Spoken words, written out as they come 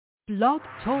Blog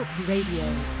Talk Radio.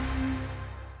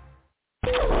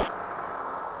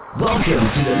 Welcome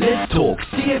to the Let's Talk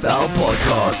CFL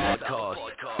podcast.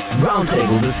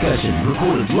 Roundtable discussion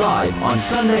recorded live on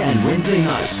Sunday and Wednesday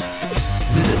nights.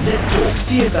 Visit Let's Talk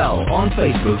CFL on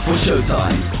Facebook for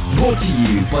showtimes. Brought to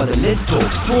you by the Let's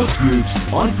Talk Sports Groups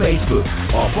on Facebook.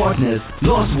 Our partners,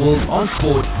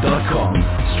 LostWolfOnSport.com.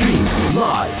 Stream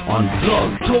live on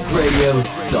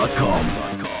blogtalkradio.com.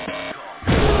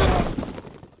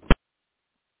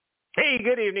 Hey,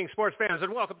 good evening, sports fans,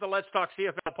 and welcome to Let's Talk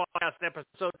CFL podcast,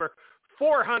 episode number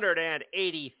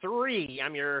 483.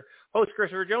 I'm your host,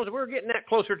 Christopher Jones, and we're getting that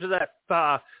closer to that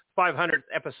 500th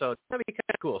episode. That'd be kind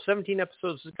of cool. 17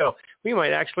 episodes to go. We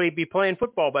might actually be playing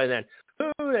football by then.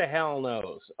 Who the hell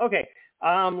knows? Okay,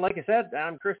 like I said,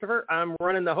 I'm Christopher. I'm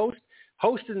running the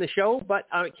hosting the show, but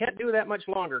I can't do that much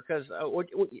longer because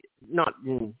not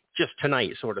just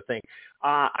tonight sort of thing.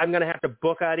 I'm going to have to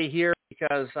book out of here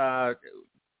because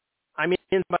I'm in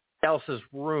somebody else's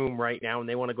room right now, and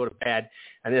they want to go to bed,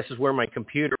 and this is where my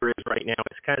computer is right now.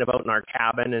 It's kind of out in our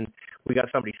cabin, and we got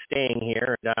somebody staying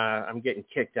here, and I'm getting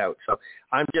kicked out. So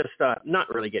I'm just not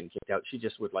really getting kicked out. She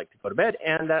just would like to go to bed,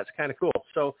 and that's kind of cool.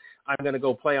 So I'm going to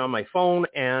go play on my phone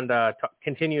and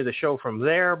continue the show from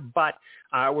there, but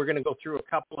we're going to go through a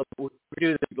couple of – we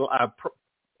do the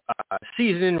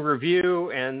season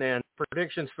review and then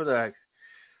predictions for the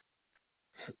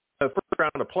first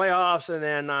round of playoffs, and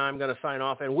then I'm going to sign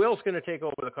off, and Will's going to take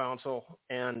over the console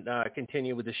and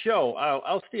continue with the show.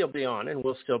 I'll still be on, and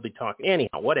we'll still be talking.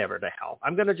 Anyhow, whatever the hell.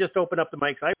 I'm going to just open up the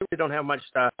mics. I really don't have much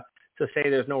to say.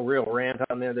 There's no real rant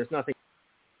on there. There's nothing.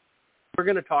 We're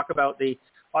going to talk about the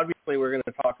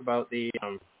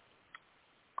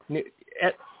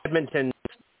Edmonton's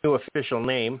new official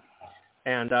name,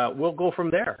 and we'll go from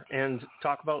there and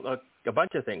talk about a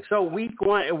bunch of things. So week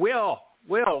one, Will,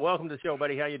 welcome to the show,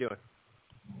 buddy. How you doing?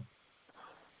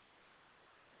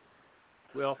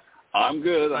 Will? I'm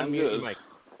good. I'm good. Mike.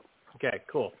 Okay,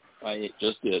 cool. I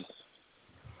just did.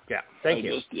 Yeah, thank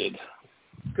you. I just did.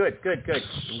 Good.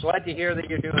 I'm glad to hear that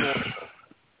you're doing wonderful.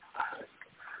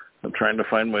 I'm trying to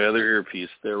find my other earpiece.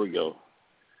 There we go.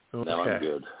 Okay. Now I'm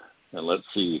good. And let's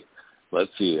see.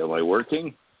 Am I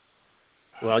working?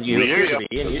 Well, you appear to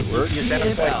be.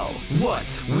 CFL, what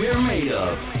we're made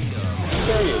of.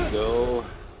 There you go.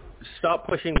 Stop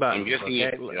pushing buttons. I'm guessing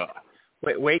okay?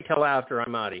 Wait till after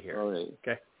I'm out of here. All right.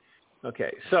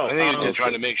 Okay. So I think he was just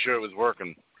trying to make sure it was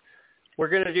working. We're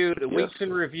going to do the weeks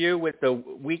in review with the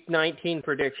Week 19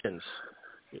 predictions,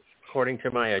 according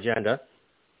to my agenda.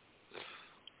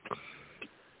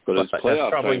 But it's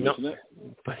playoff time, not, isn't it?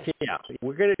 But yeah,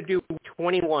 we're going to do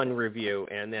 21 review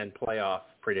and then playoff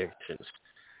predictions.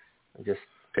 I'm just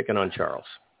picking on Charles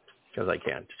because I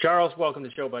can. Charles, welcome to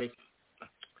the show, buddy.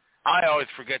 I always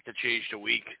forget to change the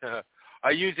week. I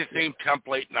use the same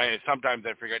template, and sometimes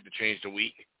I forget to change the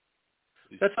week.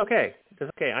 That's okay.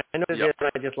 I know that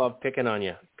I just love picking on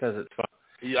you because it's fun.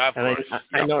 Yeah, of course.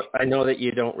 I know that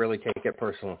you don't really take it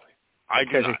personally. I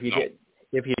do not.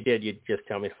 If you did, you'd just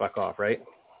tell me to fuck off, right?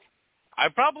 I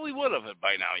probably would have it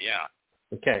by now. Yeah.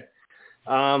 Okay.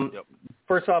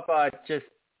 First off, just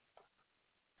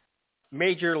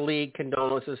major league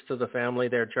condolences to the family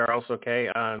there, Charles. Okay,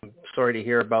 I'm sorry to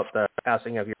hear about the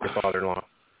passing of your father-in-law.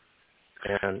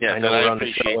 And I know we're on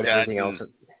the show and everything else.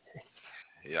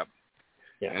 Yep.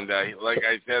 Yeah. And like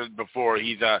I said before,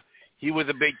 he was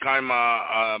a big-time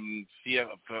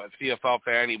CFL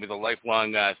fan. He was a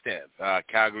lifelong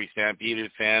Calgary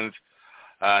Stampeders fan.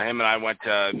 Him and I went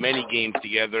to many games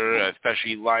together,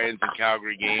 especially Lions and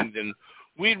Calgary games, and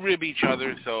we'd rib each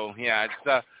other. So yeah,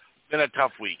 it's been a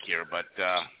tough week here, but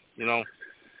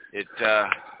it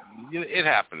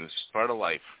happens. It's part of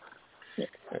life.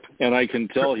 And I can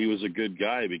tell he was a good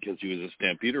guy because he was a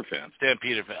Stampeder fan. I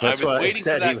was waiting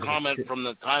for that comment from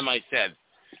the time I said.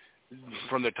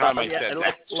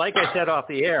 That. Like I said off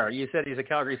the air, you said he's a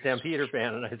Calgary Stampeder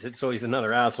fan, and I said, so he's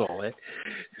another asshole, eh?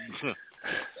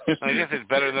 I guess it's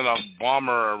better than a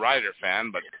Bomber or a Rider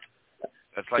fan, but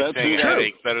that's like saying a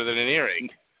headache's better than an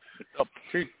earache.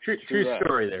 True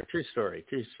story there. True story.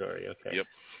 Okay. Yep.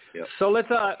 So let's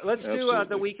do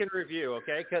the week in review,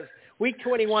 okay? Because week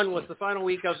 21 was the final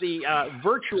week of the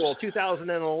virtual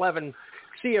 2011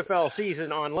 CFL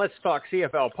season on Let's Talk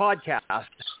CFL podcast,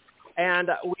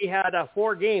 and we had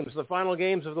 4 games. The final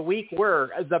games of the week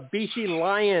were the BC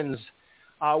Lions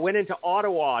went into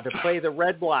Ottawa to play the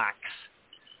Red Blacks.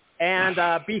 And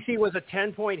BC was a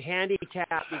 10-point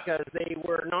handicap because they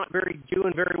were not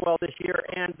doing very well this year,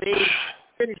 and they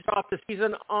finished off the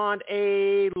season on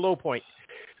a low point,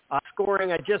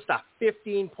 scoring just a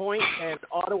 15-point and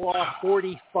Ottawa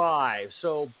 45.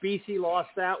 So BC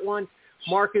lost that one.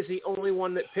 Mark is the only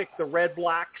one that picked the Red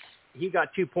Blacks. He got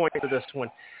 2 points for this one.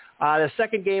 The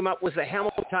second game up was the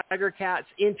Hamilton Tiger Cats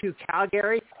into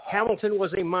Calgary. Hamilton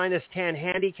was a -10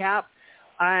 handicap,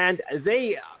 and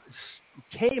they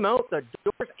came out the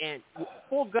doors and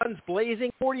full guns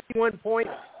blazing, 41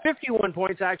 points, 51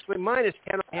 points actually,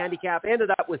 -10 on handicap,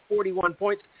 ended up with 41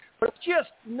 points, but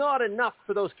just not enough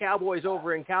for those Cowboys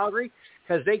over in Calgary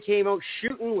because they came out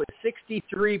shooting with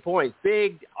 63 points.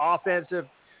 Big offensive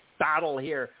battle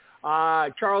here.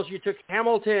 Charles, you took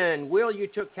Hamilton. Will, you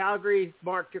took Calgary.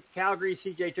 Mark took Calgary.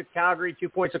 CJ took Calgary. 2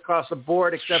 points across the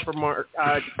board, except for Mark.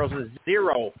 Charles'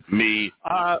 0. Me.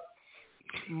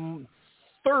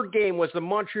 Third game was the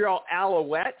Montreal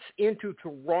Alouettes into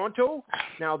Toronto.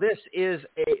 Now this this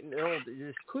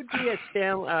could be a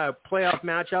playoff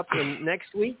matchup in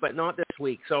next week, but not this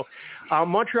week. So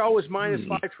Montreal was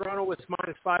 -5. Toronto was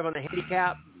 -5 on the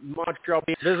handicap. Montreal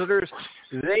beat visitors.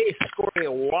 They scored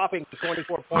a whopping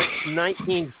 24 points,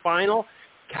 19 final.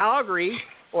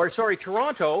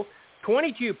 Toronto,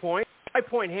 22 points,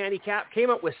 5-point handicap, came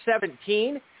up with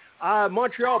 17.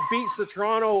 Montreal beats the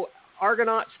Toronto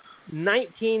Argonauts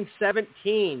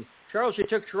 19-17. Charles, you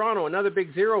took Toronto, another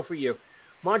big 0 for you.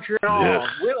 Montreal, yes.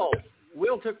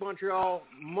 Will took Montreal.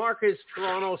 Marcus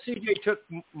Toronto. CJ took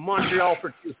Montreal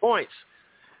for 2 points.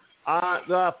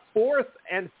 The fourth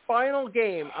and final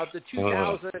game of the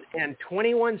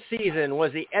 2021 season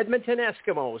was the Edmonton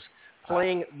Eskimos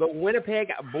playing the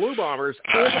Winnipeg Blue Bombers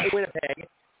in Winnipeg.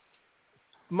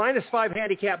 -5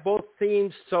 handicap, both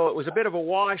teams, so it was a bit of a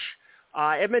wash.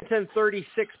 Edmonton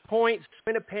 36 points,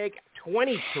 Winnipeg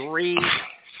 23.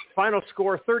 Final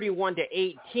score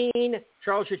 31-18.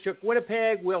 Charles, you took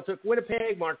Winnipeg. Will took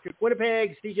Winnipeg. Mark took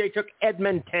Winnipeg. CJ took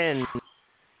Edmonton.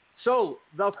 So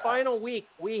the final week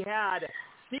we had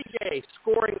CJ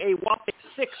scoring a whopping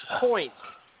 6 points.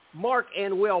 Mark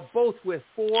and Will both with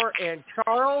 4, and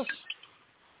Charles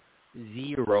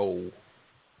 0.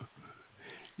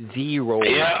 0.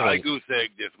 Yeah, I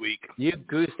goose-egged this week. You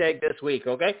goose-egged this week,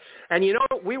 okay? And you know,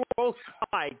 we were both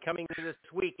tied coming into this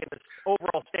week in the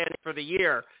overall standing for the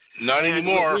year. Not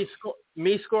anymore.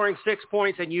 Me scoring 6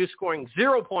 points and you scoring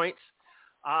 0 points,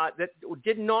 that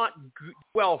did not go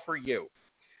well for you.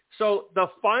 So the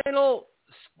final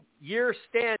year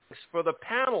standings for the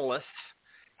panelists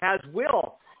has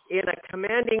Will in a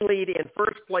commanding lead in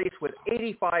first place with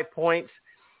 85 points.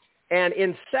 And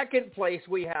in second place,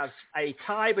 we have a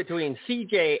tie between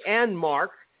CJ and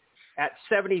Mark at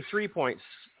 73 points.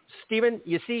 Stephen,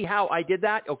 you see how I did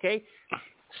that, okay?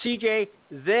 CJ,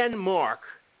 then Mark,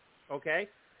 okay?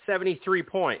 73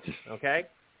 points, okay?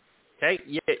 Okay,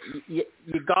 you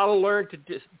got to learn to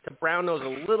brown nose a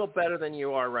little better than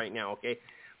you are right now, okay?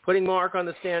 Putting Mark on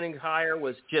the standings higher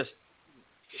was just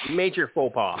major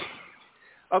faux pas.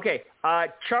 Okay,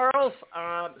 Charles,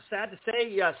 sad to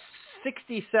say,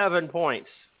 67 points.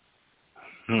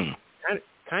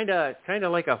 Kind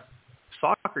of like a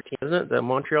soccer team, isn't it? The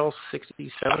Montreal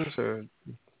 67s or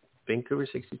Vancouver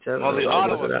 67. Well, the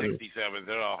Ottawa 67s.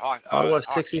 They're a Ottawa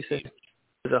 66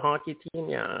 is a hockey team.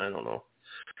 Yeah, I don't know.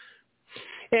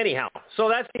 Anyhow, so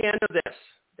that's the end of this.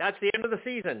 That's the end of the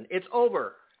season. It's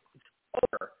over.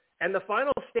 And the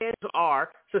final standings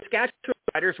are Saskatchewan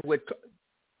Riders with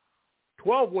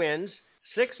 12 wins,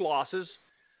 6 losses,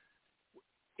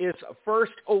 is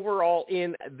first overall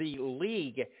in the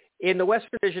league. In the Western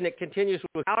Division, it continues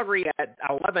with Calgary at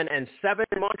 11-7,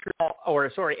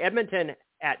 Edmonton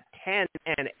at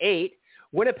 10-8,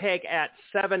 Winnipeg at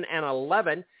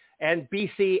 7-11, and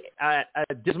BC at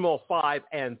a dismal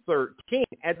 5-13.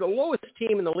 And the lowest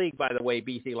team in the league, by the way,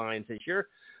 BC Lions this year.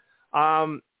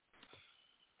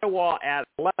 Ottawa at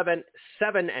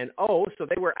 11-7-0, so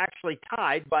they were actually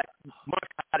tied, but Mark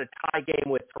had a tie game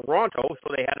with Toronto, so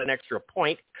they had an extra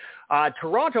point.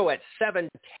 Toronto at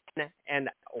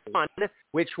 7-10-1,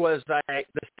 which was the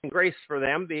saving grace for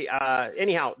them. The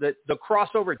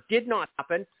crossover did not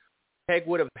happen. Peg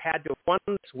would have had to have won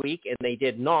this week, and they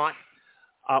did not,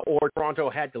 or Toronto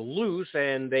had to lose,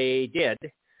 and they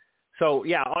did. So,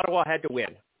 yeah, Ottawa had to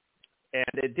win,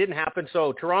 and it didn't happen.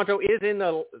 So Toronto is in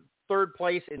the third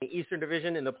place in the Eastern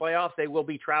Division in the playoffs. They will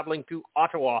be traveling to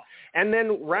Ottawa. And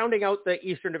then rounding out the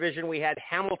Eastern Division, we had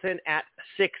Hamilton at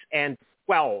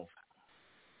 6-12.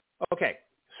 Okay,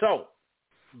 so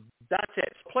that's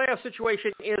it. The playoff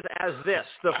situation is as this.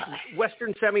 The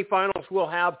Western semifinals will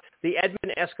have the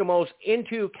Edmonton Eskimos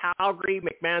into Calgary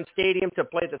McMahon Stadium to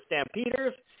play the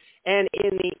Stampeders. And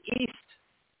in the East,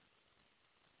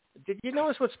 did you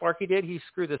notice what Sparky did? He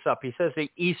screwed this up. He says the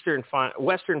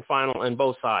Western final on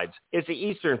both sides. It's the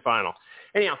Eastern final.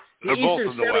 Anyhow, they're both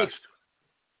in the West.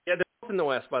 Yeah, they're both in the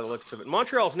West by the looks of it.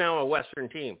 Montreal's now a Western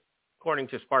team. according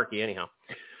to Sparky anyhow.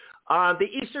 The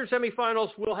Eastern semifinals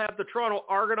will have the Toronto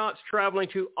Argonauts traveling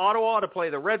to Ottawa to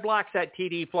play the Red Blacks at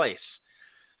TD Place.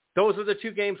 Those are the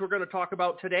two games we're going to talk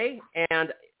about today,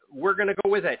 and we're going to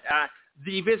go with it.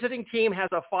 The visiting team has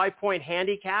a 5-point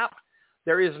handicap.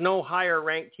 There is no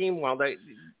higher-ranked team. Well,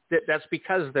 that's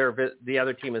because the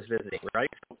other team is visiting, right?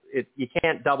 You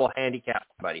can't double handicap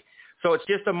somebody. So it's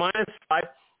just a -5.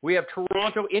 We have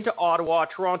Toronto into Ottawa.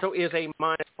 Toronto is a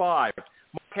 -5. Mark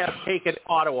has taken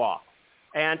Ottawa.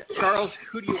 And, Charles,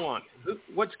 who do you want?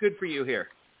 What's good for you here?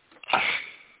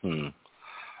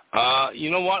 You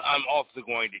know what? I'm also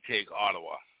going to take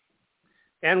Ottawa.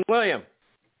 And William?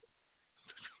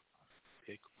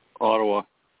 Ottawa.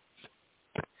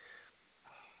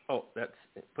 Oh,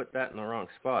 put that in the wrong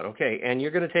spot. Okay, and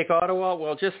you're going to take Ottawa?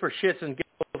 Well, just for shits and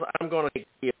giggles, I'm going to take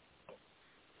you.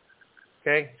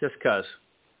 Okay, just because.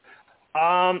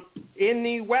 In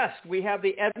the West, we have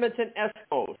the Edmonton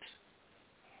Eskimos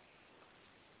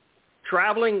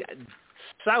traveling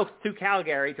south to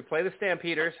Calgary to play the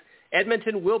Stampeders.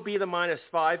 Edmonton will be the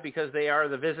 -5 because they are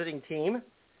the visiting team.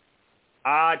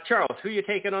 Charles, who are you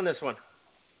taking on this one?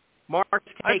 Mark's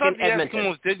I taking thought the Edmonton.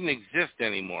 Eskimos didn't exist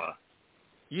anymore.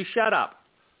 You shut up.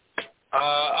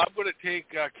 I'm going to take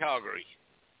Calgary.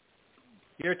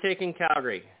 You're taking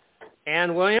Calgary.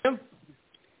 And William?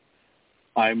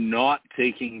 I'm not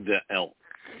taking the Elks.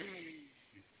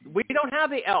 We don't have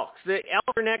the Elks. The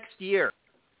Elks are next year.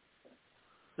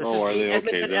 This is Are the they?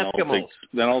 Okay, Edmonton Eskimos.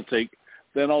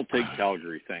 then I'll take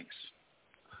Calgary. Thanks.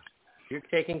 You're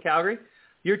taking Calgary?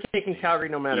 You're taking Calgary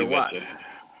no matter what.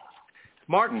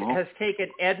 Mark has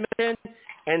taken Edmonton,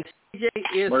 and CJ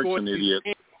is Mark's going an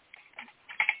idiot.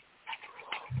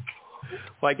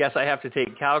 Well, I guess I have to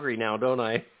take Calgary now, don't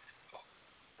I?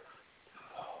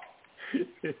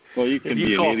 Well, you can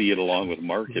be an idiot along with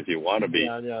Mark if you want to be.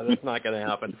 Yeah, that's not going to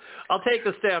happen. I'll take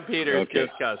the Stampeders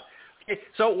just because. Okay,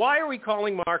 so why are we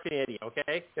calling Mark an idiot,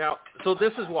 okay? Now, so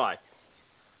this is why.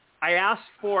 I asked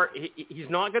for, he's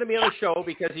not going to be on the show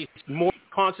because he's more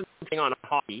concentrating on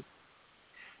hockey.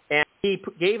 And he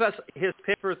gave us his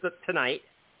pick for tonight,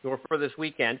 or for this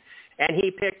weekend, and he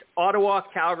picked Ottawa,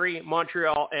 Calgary,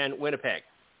 Montreal, and Winnipeg.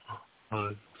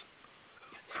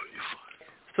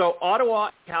 So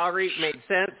Ottawa, Calgary made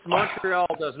sense. Montreal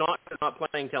is not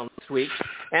playing until next week,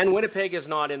 and Winnipeg is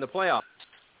not in the playoffs.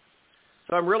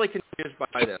 So I'm really confused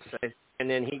by this. And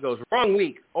then he goes, wrong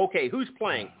week. Okay, who's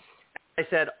playing? I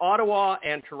said Ottawa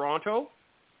and Toronto,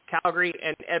 Calgary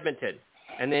and Edmonton.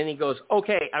 And then he goes,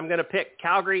 okay, I'm going to pick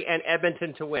Calgary and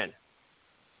Edmonton to win.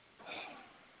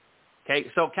 Okay,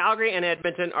 so Calgary and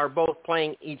Edmonton are both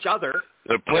playing each other.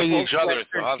 They're playing each other,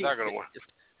 so how's that going to work?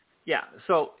 Yeah,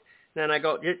 so then I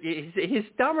go, he's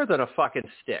dumber than a fucking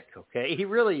stick, okay? He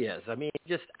really is. I mean,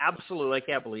 just absolutely, I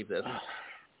can't believe this.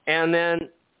 And then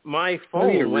my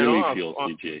phone went off.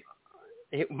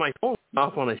 My phone went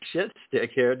off on a shit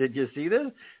stick here. Did you see this?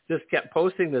 Just kept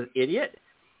posting this idiot.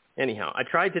 Anyhow, I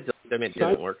tried to delete them. It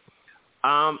didn't work.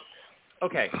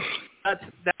 Okay, that's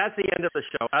the end of the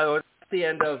show. That's the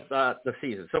end of the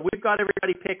season. So we've got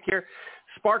everybody picked here.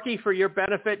 Sparky, for your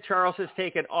benefit, Charles has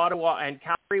taken Ottawa and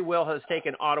Calgary. Will has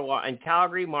taken Ottawa and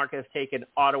Calgary. Mark has taken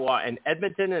Ottawa and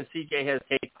Edmonton. And CJ has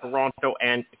taken Toronto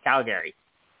and Calgary.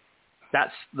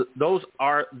 Those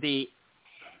are the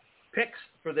picks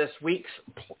for this week's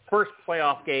first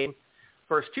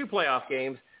two playoff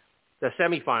games, the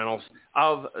semifinals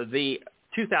of the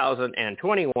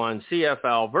 2021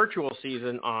 CFL virtual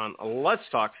season on Let's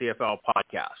Talk CFL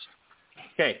podcast.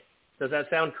 Okay, does that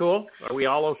sound cool? Are we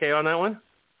all okay on that one?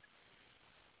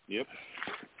 Yep.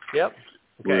 Okay.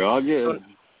 We're all good.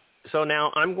 So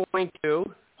now I'm going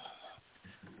to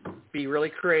be really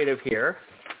creative here,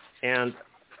 and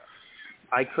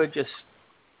I could just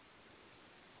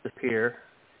disappear,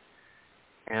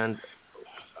 and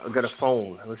I've got a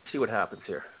phone. Let's see what happens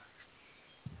here.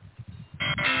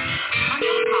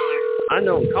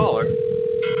 Unknown caller.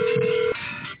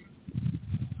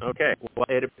 Okay. Well,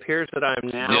 it appears that I'm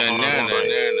now online.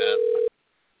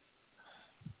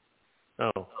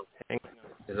 Oh, hang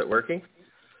on. Is it working?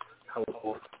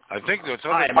 Hello. I think that's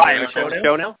Hi, am I on the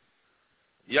show now?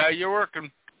 Yeah, you're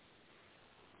working.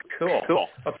 Cool.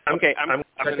 Okay, I'm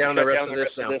shut down the rest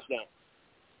of this now.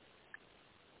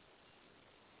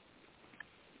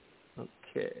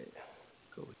 Okay,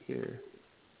 go here.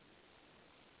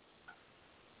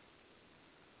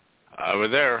 Over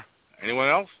there. Anyone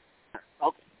else?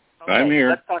 Okay. I'm here.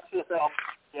 Let's talk CFL.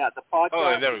 Yeah, the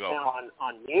podcast there we is go. now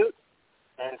on mute,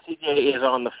 and CJ is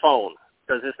on the phone.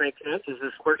 Does this make sense? Is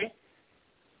this working?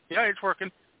 Yeah, it's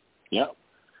working. Yeah,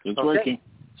 it's working.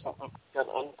 So I'm going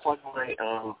to unplug my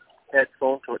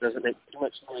headphone so it doesn't make too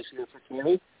much noise here for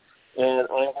Tammy. and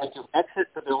I'm going to exit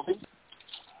the building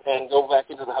and go back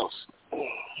into the house.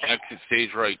 Exit stage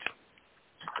right.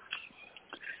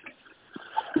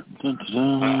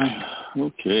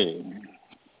 Okay.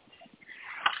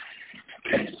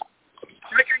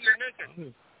 Striker, you're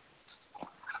missing.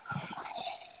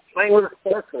 Playing with a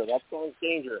sporker, that's always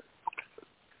dangerous.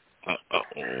 Uh-oh.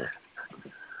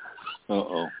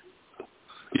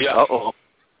 Yeah. Uh-oh.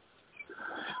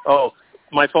 Oh,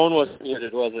 my phone wasn't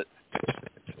muted, was it?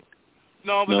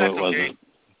 No, but No, that's it okay. wasn't.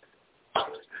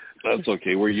 That's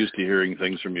okay. We're used to hearing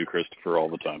things from you, Christopher, all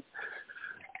the time.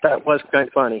 That was kind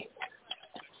of funny.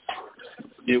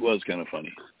 It was kind of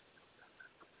funny.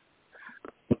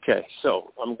 Okay,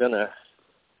 so I'm going to...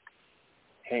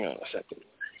 Hang on a second.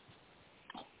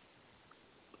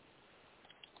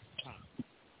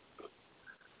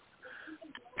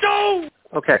 No!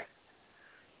 Okay.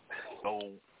 No.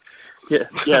 Yeah,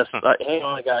 yes, hang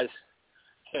on, guys.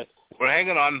 We're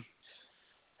hanging on.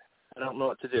 I don't know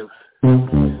what to do.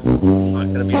 I'm not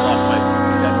going to be off my...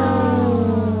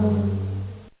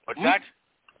 What's that?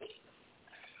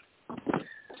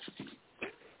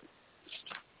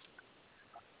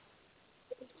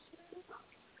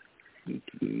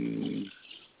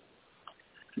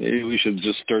 Maybe we should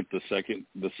just start the second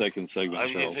segment, I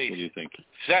was Charles. gonna say- What do you think?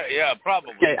 Yeah,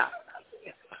 probably. Okay,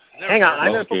 hang on.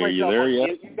 I'm going to put Okay, you myself there on.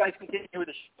 yet? You guys continue with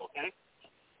the show, okay?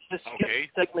 Just skip Okay.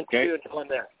 segment 2 until I'm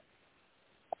there.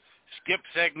 Skip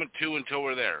segment 2 until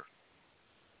we're there.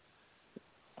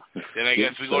 Then I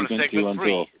Skip guess we go to segment segment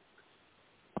 3. 2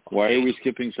 Why are we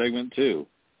skipping segment 2?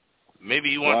 Maybe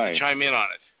you want Why? to chime in on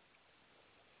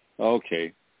it.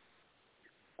 Okay.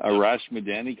 Arash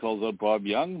Madani calls out Bob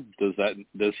Young. Does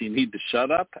he need to shut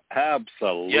up?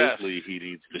 Absolutely, Yes. he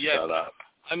needs to Yes. shut up.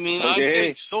 I mean, Okay.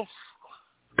 it's so...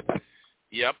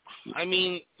 Yep. I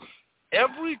mean,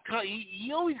 every time...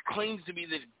 He always claims to be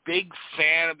this big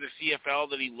fan of the CFL,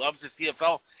 that he loves the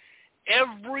CFL.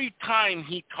 Every time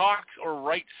he talks or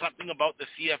writes something about the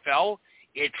CFL,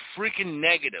 it's freaking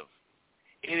negative.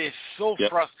 It is so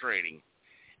frustrating.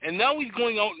 And now he's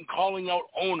going out and calling out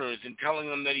owners and telling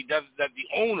them that that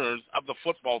the owners of the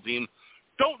football team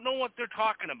don't know what they're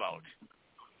talking about.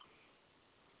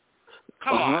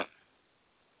 Come on.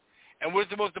 And we're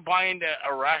supposed to buy into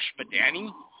Arash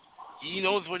Madani? He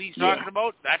knows what he's talking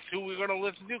about? That's who we're going to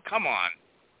listen to? Come on.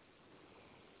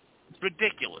 It's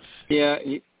ridiculous. Yeah,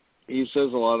 he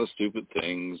says a lot of stupid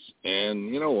things, and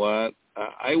you know what?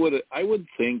 I would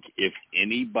think if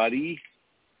anybody,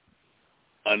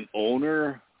 an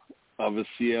owner of a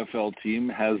CFL team,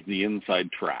 has the inside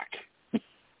track.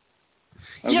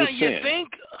 Yeah, you think?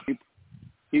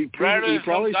 He probably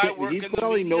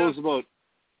knows media. about.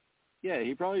 Yeah,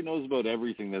 he probably knows about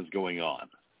everything that's going on.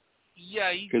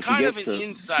 Yeah, he's kind of an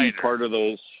insider. Be part of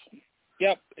those.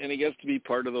 Yep, and he gets to be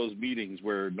part of those meetings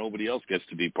where nobody else gets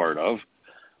to be part of.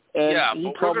 And yeah, he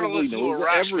but probably we're going to listen knows to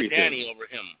Arash everything. Madani over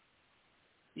him.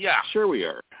 Yeah. Sure we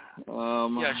are.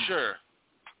 Yeah, sure.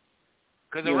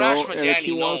 Because you Arash know, and if Madani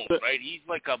he wants knows, to- right? He's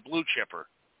like a blue chipper.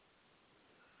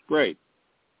 Right.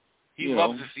 He You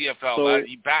loves know, the CFL. so-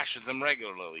 He bashes them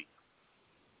regularly.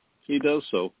 He does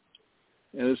so.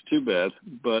 And it's too bad,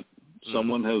 but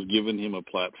someone has given him a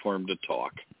platform to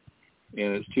talk.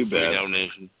 And it's too bad. 3 Down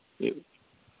Nation.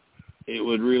 It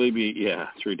would really be,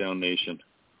 3 Down Nation.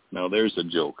 Now there's a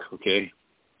joke, okay?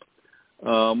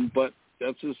 But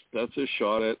that's his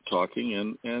shot at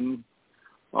talking, and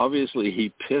obviously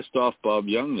he pissed off Bob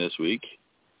Young this week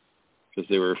because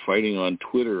they were fighting on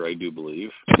Twitter, I do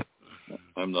believe.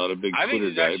 I'm not a big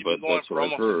Twitter guy, but that's what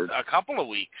I've heard. A couple of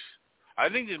weeks. I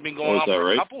think it's been going on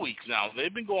for a couple of weeks now.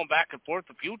 They've been going back and forth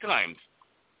a few times.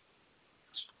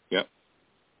 Yep.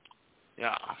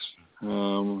 Yeah.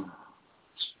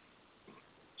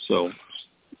 So,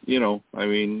 you know, I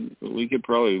mean, we could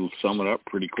probably sum it up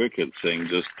pretty quick at saying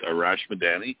just Arash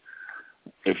Madani,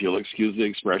 if you'll excuse the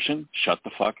expression, shut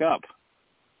the fuck up.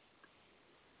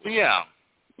 Yeah.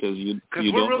 Because you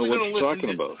don't know what you're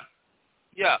talking about.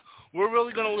 Yeah, we're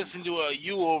really going to listen to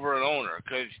you over an owner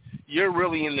because you're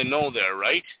really in the know there,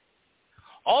 right?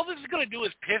 All this is going to do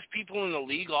is piss people in the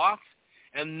league off,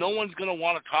 and no one's going to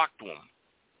want to talk to him.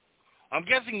 I'm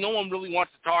guessing no one really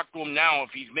wants to talk to him now if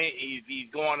he's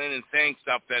going in and saying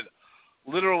stuff that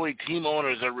literally team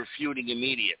owners are refuting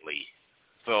immediately.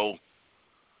 So,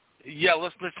 yeah,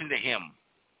 let's listen to him.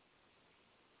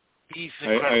 He's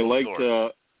the credible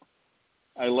source.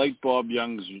 I liked Bob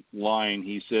Young's line.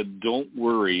 He said, "Don't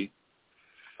worry,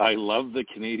 I love the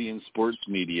Canadian sports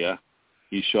media."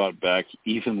 He shot back,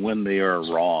 even when they are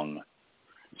wrong.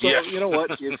 So you know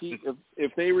what?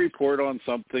 If they report on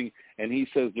something and he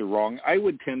says they're wrong, I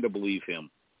would tend to believe him.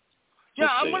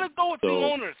 Yeah, I'm going to go with the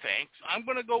owner, thanks. I'm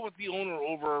going to go with the owner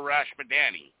over Arash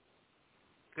Madani.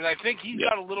 Because I think he's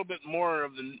got a little bit more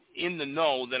of in the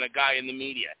know than a guy in the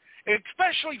media.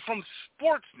 Especially from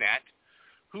Sportsnet,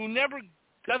 who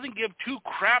doesn't give two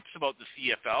craps about the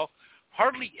CFL,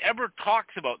 hardly ever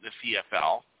talks about the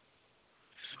CFL.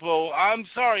 So I'm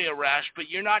sorry, Arash, but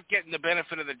you're not getting the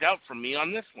benefit of the doubt from me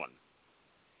on this one.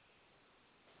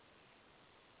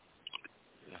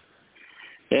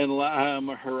 And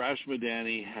Harash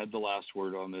Madani had the last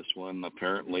word on this one.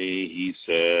 Apparently, he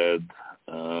said,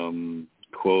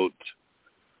 quote,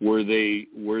 were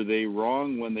they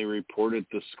wrong when they reported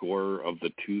the score of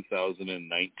the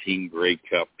 2019 Grey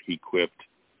Cup, he quipped,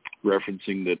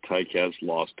 referencing the Ticats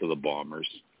loss to the Bombers.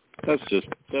 That's just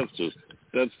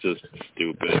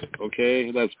stupid.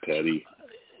 Okay, that's petty.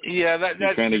 Yeah,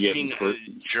 that's kind of being a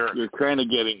jerk. You're kind of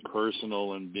getting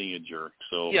personal and being a jerk.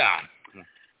 So yeah.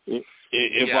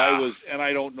 If I was, and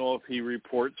I don't know if he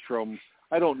reports from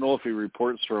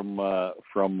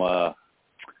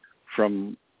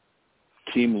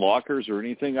team lockers or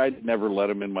anything. I'd never let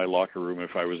him in my locker room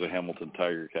if I was a Hamilton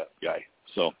Tiger guy.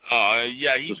 So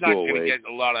yeah, he's not going to get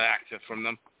a lot of access from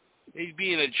them. He's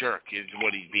being a jerk is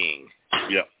what he's being.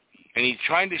 Yeah. And he's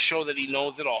trying to show that he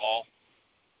knows it all.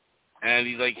 And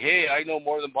he's like, hey, I know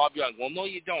more than Bob Young. Well, no,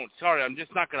 you don't. Sorry, I'm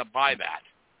just not going to buy that.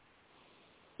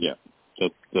 Yeah,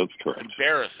 that's correct.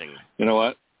 Embarrassing. You know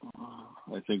what?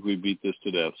 I think we beat this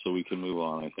to death, so we can move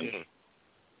on, I think.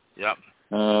 Yep.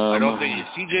 I don't think is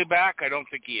CJ back. I don't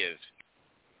think he is.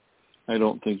 I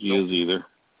don't think he is either.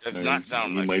 Does not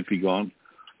sound like he might be gone.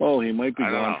 Oh, he might be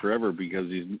gone forever because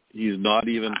he's not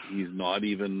even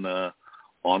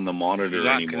on the monitor he's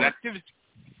not anymore. Connected?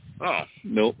 Oh.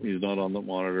 Nope, he's not on the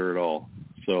monitor at all.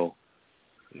 So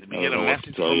did we get a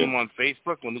message from him on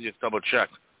Facebook? Let me just double check.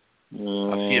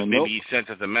 I'll see if maybe he sent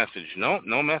us a message.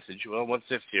 No message. Well, what's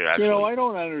this here? Actually, I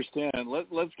don't understand.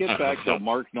 Let's get back to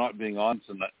Mark not being on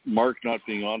tonight.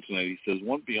 He says,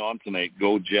 "Won't be on tonight.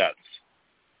 Go Jets."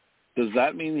 Does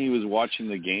that mean he was watching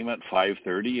the game at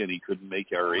 5:30 and he couldn't make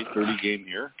our 8:30 game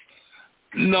here?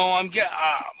 No,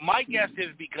 my guess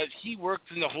is because he works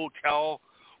in the hotel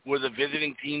where the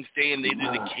visiting teams stay and they do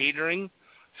the catering.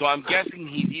 So I'm guessing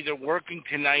he's either working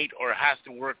tonight or has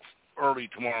to work early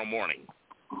tomorrow morning.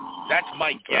 That's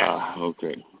my guess.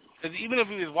 Okay. Because even if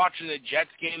he was watching the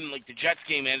Jets game, like the Jets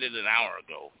game ended an hour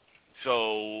ago,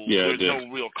 so there's no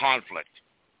real conflict.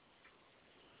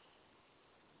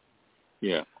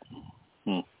 Yeah.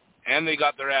 And they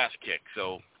got their ass kicked,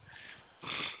 so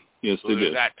yes, they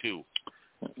did. That too.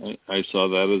 I saw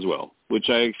that as well, which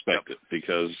I expected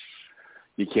because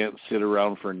you can't sit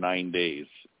around for 9 days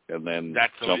and then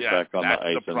jump back on the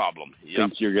ice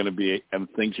and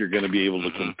think you're going to be able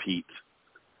to compete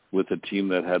with a team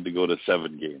that had to go to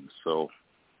 7 games. So,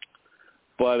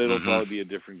 but it'll probably be a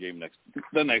different game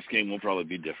the next game will probably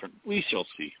be different. We shall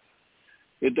see.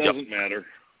 It doesn't matter.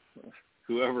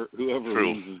 Whoever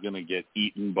wins is going to get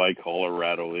eaten by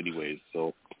Colorado anyways.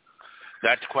 So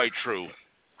that's quite true.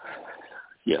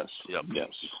 Yes. Yep. Yes.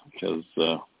 Because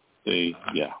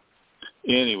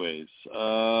Anyways,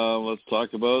 let's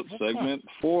talk about segment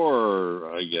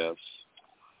 4, I guess.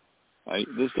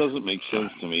 This doesn't make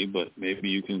sense to me, but maybe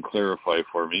you can clarify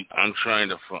for me. I'm trying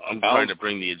to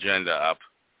bring the agenda up.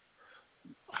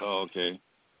 Oh, okay.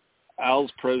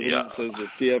 Al's president says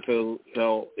the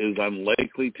CFL is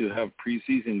unlikely to have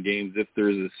preseason games if there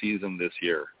is a season this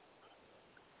year.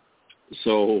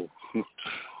 So,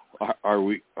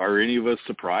 are any of us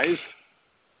surprised?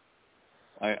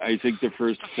 I think the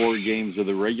first 4 games of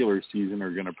the regular season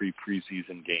are going to be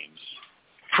preseason games.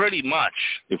 Pretty much.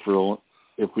 If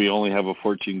we only have a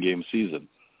 14-game season.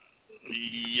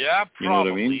 Yeah, probably. You know what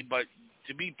I mean? But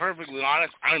to be perfectly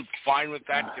honest, I'm fine with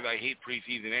that because I hate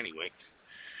preseason anyway.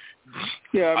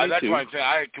 Yeah, me that's too. why I'm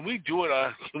saying, can we do it?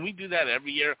 Can we do that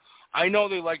every year? I know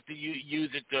they like to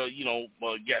use it to,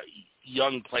 get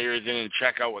young players in and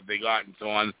check out what they got and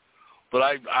so on. But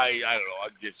I don't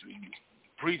know.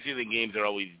 Preseason games are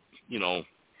always,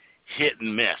 hit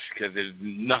and miss because there's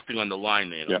nothing on the line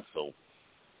there. Yeah. So.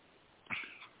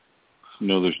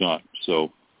 No, there's not.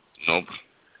 So. Nope.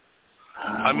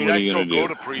 I mean, I still go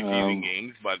to preseason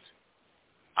games, but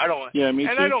I don't. Yeah, me too.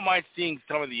 And I don't mind seeing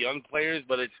some of the young players,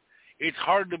 but it's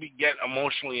hard to get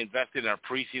emotionally invested in a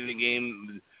preseason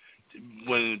game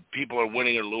when people are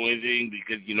winning or losing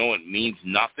because it means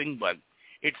nothing. But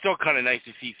it's still kind of nice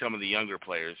to see some of the younger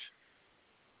players.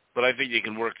 But I think they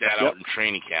can work that out in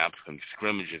training camp and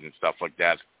scrimmages and stuff like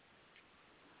that.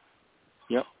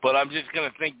 Yep. But I'm just going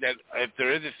to think that if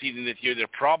there is a season this year, they're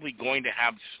probably going to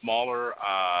have smaller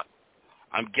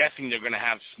I'm guessing they're going to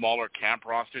have smaller camp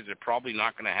rosters. They're probably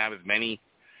not going to have as many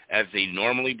as they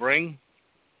normally bring.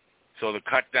 So the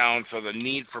cut down, so the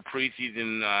need for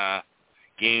preseason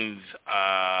games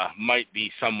might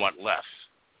be somewhat less.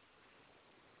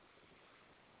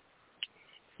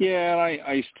 Yeah,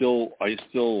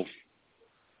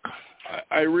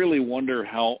 I really wonder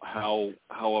how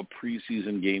a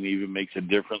preseason game even makes a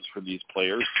difference for these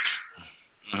players.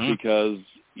 Mm-hmm. Because,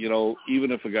 you know,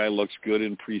 even if a guy looks good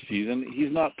in preseason,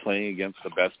 he's not playing against the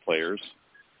best players.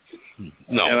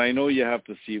 No. And I know you have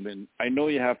to see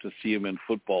him in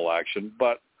football action,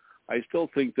 but I still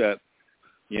think that,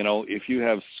 you know, if you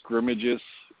have scrimmages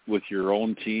with your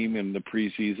own team in the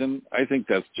preseason, I think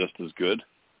that's just as good.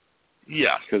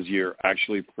 Yeah. Because you're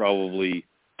actually probably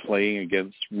playing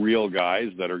against real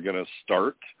guys that are going to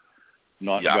start,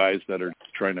 not guys that are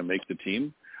trying to make the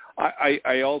team.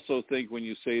 I also think when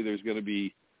you say there's going to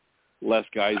be less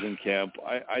guys in camp,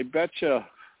 I bet you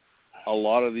a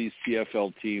lot of these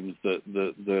CFL teams,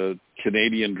 the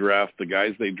Canadian draft, the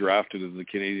guys they drafted in the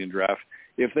Canadian draft,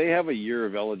 if they have a year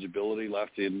of eligibility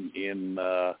left in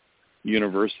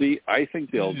university, I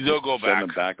think they'll go send back.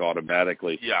 them back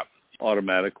automatically. Yeah,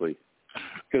 automatically.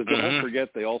 Because don't forget,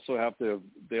 they also have to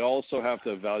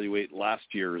evaluate last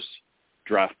year's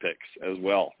draft picks as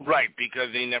well. Right,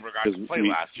 because they never got to play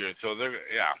last year. So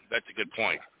that's a good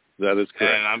point. That is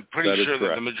correct. And I'm pretty sure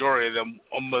that the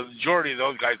majority of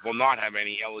those guys will not have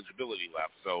any eligibility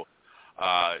left. So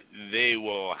they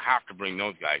will have to bring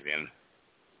those guys in.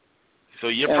 So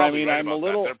you're probably right about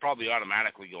that. They're probably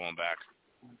automatically going back.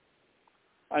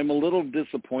 I'm a little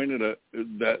disappointed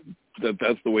that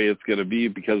that's the way it's going to be,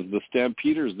 because the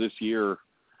Stampeders this year,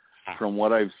 from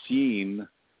what I've seen,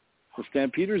 the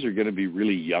Stampeders are going to be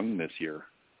really young this year.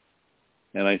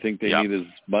 And I think they need as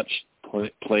much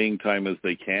playing time as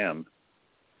they can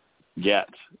get.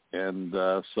 And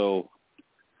so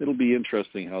it'll be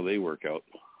interesting how they work out.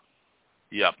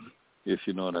 Yep. If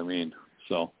you know what I mean.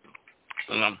 So,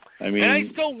 and I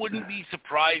still wouldn't be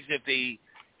surprised if they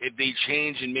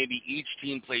change and maybe each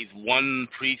team plays one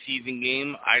preseason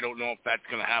game. I don't know if that's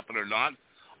going to happen or not.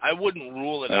 I wouldn't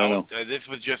rule it out. This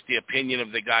was just the opinion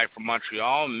of the guy from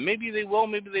Montreal. Maybe they will,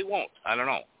 maybe they won't. I don't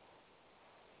know.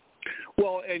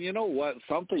 Well, and you know what?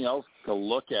 Something else to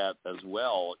look at as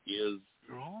well is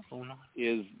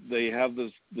they have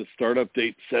the startup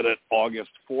date set at August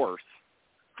 4th.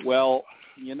 Well,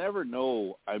 you never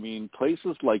know. I mean,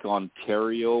 places like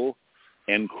Ontario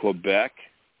and Quebec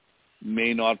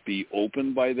may not be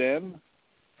open by then,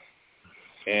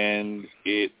 and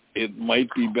it might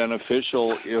be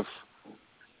beneficial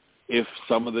if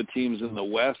some of the teams in the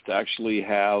West actually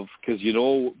have, because you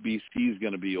know BC is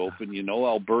going to be open, you know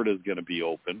Alberta is going to be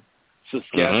open,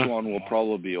 Saskatchewan will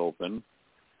probably be open,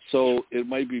 so it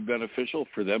might be beneficial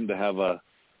for them to have a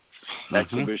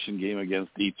exhibition game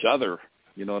against each other.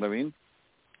 You know what I mean?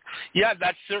 Yeah,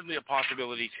 that's certainly a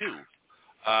possibility too.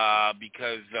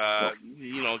 Because,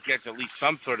 it gets at least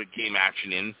some sort of game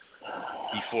action in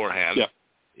beforehand.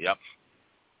 Yeah.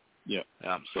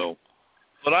 So,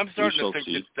 but I'm starting to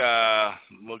think that,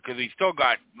 because we still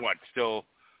got, till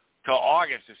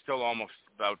August is still almost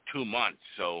about 2 months.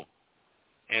 So,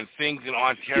 and things in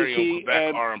Ontario and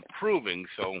Quebec are improving.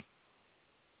 So,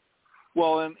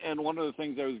 well, and one of the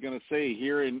things I was going to say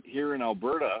here in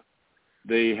Alberta,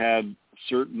 they had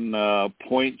certain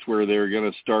points where they were going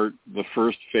to start the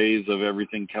first phase of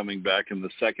everything coming back in the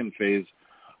second phase.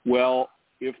 Well,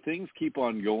 if things keep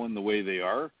on going the way they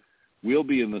are, we'll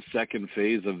be in the second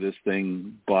phase of this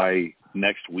thing by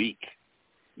next week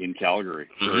in Calgary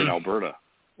or in Alberta.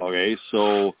 Okay,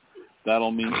 so that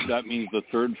means the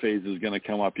third phase is going to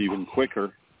come up even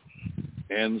quicker,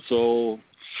 and so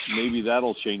maybe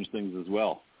that'll change things as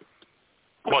well.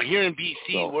 Well, here in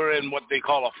BC, we're in what they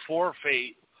call a four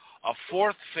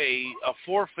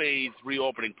phase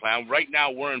reopening plan. Right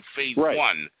now, we're in phase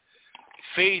 1.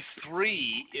 Phase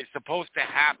 3 is supposed to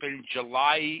happen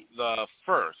July the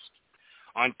 1st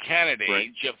on Canada.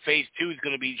 Phase 2 is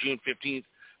going to be June 15th.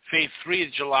 Phase 3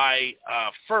 is July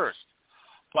 1st.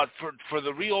 But for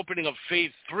the reopening of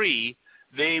phase 3,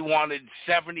 they wanted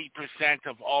 70%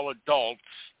 of all adults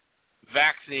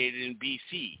vaccinated in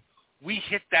BC. We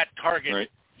hit that target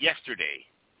yesterday.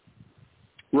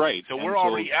 Right. So we're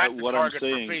already at the target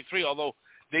for phase 3, although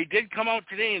they did come out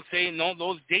today and say, no,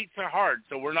 those dates are hard,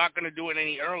 so we're not going to do it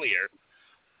any earlier.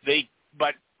 This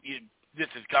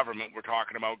is government we're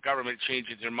talking about. Government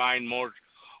changes their mind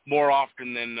more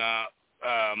often than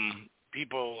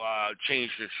people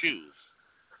change their shoes.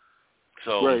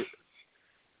 So, right.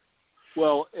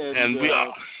 Well, and we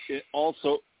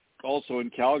also in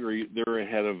Calgary, they're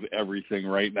ahead of everything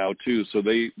right now too. So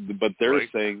they're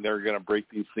saying they're going to break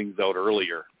these things out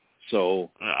earlier.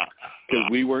 So, because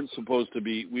we weren't supposed to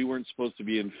be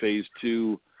in phase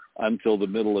 2 until the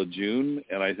middle of June,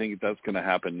 and I think that's going to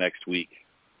happen next week.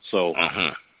 So,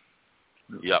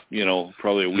 yep,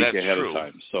 probably a week ahead true. of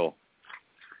time. So,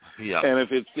 yeah. And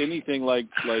if it's anything like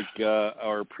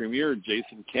our premier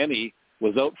Jason Kenney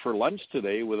was out for lunch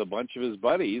today with a bunch of his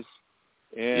buddies,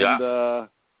 and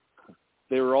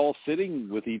they were all sitting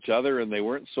with each other, and they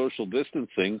weren't social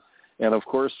distancing. And of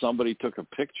course, somebody took a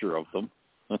picture of them.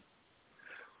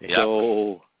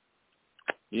 So,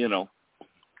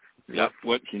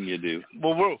 what can you do?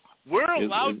 Well, we're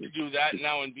allowed to do that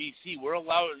now in BC. We're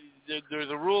allowed. There's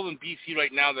a rule in BC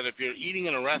right now that if you're eating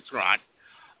in a restaurant,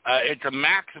 it's a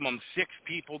maximum 6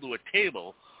 people to a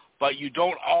table, but you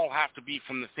don't all have to be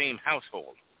from the same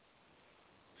household.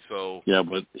 So yeah,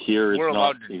 but here we're it's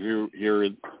allowed not. To, here.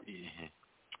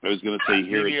 I was going to say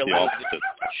here it's the opposite.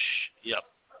 Yep.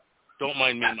 Don't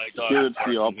mind me, my dog. Here it's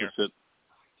the opposite. Here.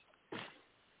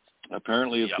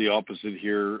 Apparently it's the opposite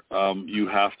here. You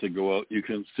have to go out. You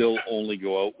can still only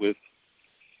go out with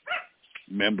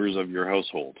members of your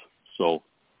household. So.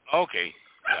 Okay.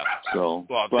 Yeah. So,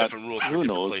 well, but different rules who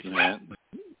knows, places. man?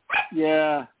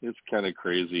 Yeah, it's kind of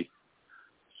crazy.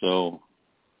 So,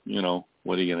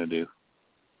 what are you going to do?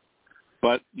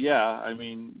 But, yeah, I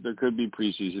mean, there could be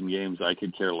preseason games. I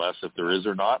could care less if there is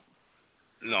or not.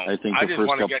 No, I think I the just first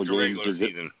want to couple get of to games regular are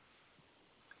season.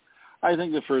 I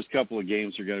think the first couple of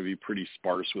games are going to be pretty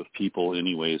sparse with people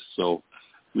anyways, so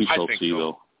we shall see,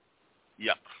 though.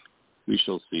 Yep. We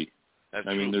shall see. That's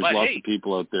I mean, true. there's lots of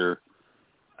people out there.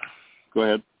 Go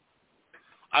ahead.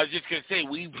 I was just going to say,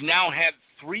 we've now had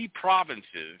 3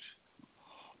 provinces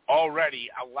already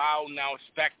allow now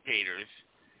spectators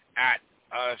at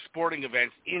sporting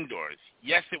events indoors.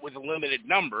 Yes, it was a limited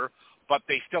number, but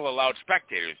they still allowed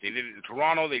spectators. They did it in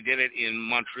Toronto, they did it in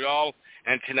Montreal,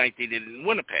 and tonight they did it in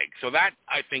Winnipeg. So that,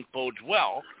 I think, bodes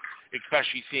well,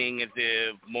 especially seeing as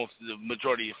the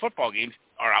majority of football games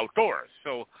are outdoors.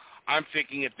 So I'm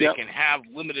thinking if they can have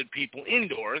limited people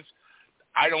indoors,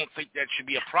 I don't think that should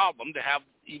be a problem to have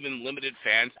even limited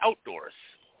fans outdoors.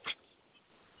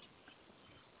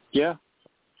 Yeah,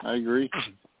 I agree.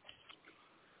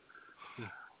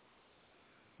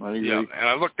 I agree. Yeah, and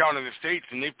I looked down in the States,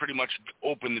 and they pretty much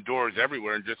opened the doors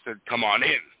everywhere and just said, come on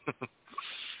in.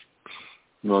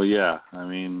 Well, yeah. I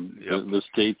mean, the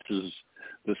States is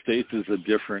a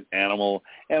different animal.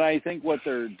 And I think what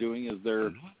they're doing is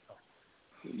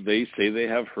they say they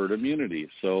have herd immunity.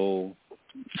 So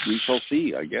we shall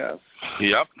see, I guess.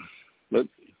 Yep.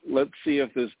 Let's see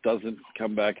if this doesn't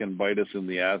come back and bite us in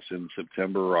the ass in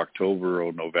September or October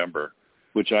or November,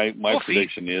 which my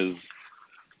prediction is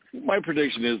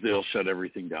they'll shut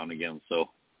everything down again. So,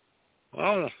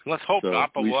 well, let's hope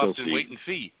not, but we'll have to wait and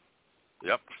see.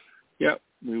 Yep. Yep,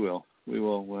 we will.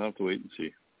 We'll have to wait and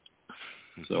see.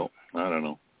 So I don't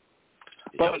know,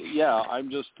 but yeah, I'm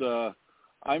just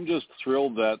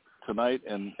thrilled that tonight,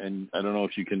 and I don't know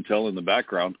if you can tell in the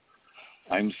background,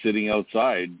 I'm sitting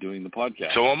outside doing the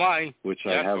podcast. So am I. Which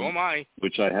I have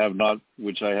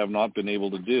not been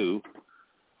able to do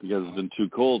because it's been too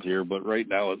cold here. But right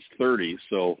now it's 30,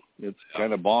 so it's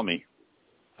kind of balmy.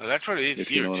 Well, that's what it is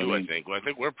here too. I think. Well, I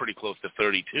think we're pretty close to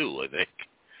 32. I think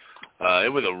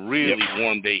it was a really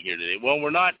warm day here today. Well,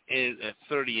 we're not at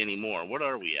 30 anymore. What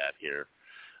are we at here?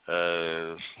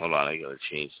 Hold on, I got to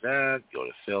change that. Go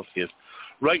to Celsius.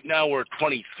 Right now we're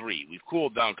 23. We've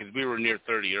cooled down because we were near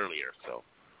 30 earlier. So.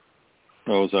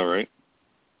 Oh, is that right?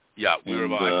 Yeah, we were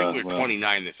about. I think we were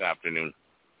 29 this afternoon.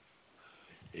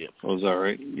 Yep. Oh, is that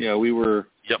right? Yeah, we were.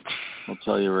 Yep. I'll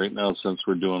tell you right now, since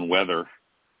we're doing weather.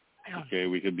 Okay,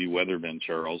 we could be weathermen,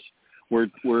 Charles. We're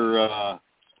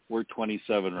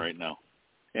 27 right now.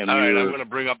 And all right, I'm going to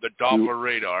bring up the Doppler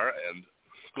radar and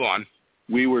go on.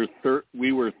 We were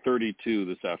 32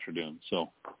 this afternoon.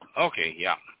 So. Okay.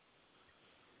 Yeah.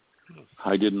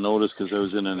 I didn't notice because I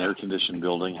was in an air-conditioned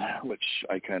building, which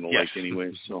I kind of like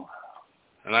anyway. So.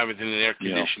 And I was in an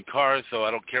air-conditioned car, so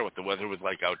I don't care what the weather was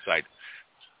like outside.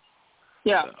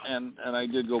 Yeah, and I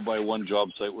did go by one job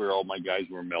site where all my guys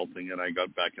were melting, and I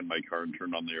got back in my car and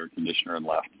turned on the air conditioner and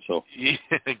left. So. Yeah,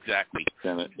 exactly.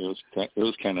 It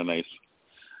was kind of nice.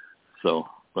 So,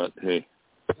 but hey,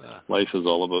 life is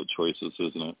all about choices,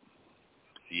 isn't it?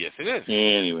 Yes, it is.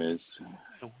 Anyways,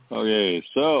 okay,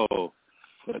 so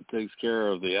that takes care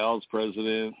of the Al's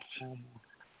president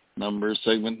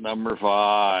segment number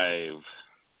 5.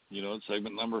 You know what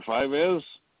segment number 5 is?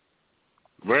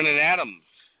 Vernon Adams.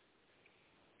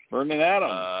 Vernon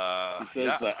Adams. He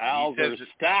says the Als are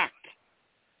stacked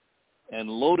and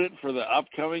loaded for the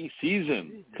upcoming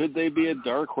season. Could they be a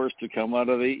dark horse to come out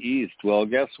of the East? Well,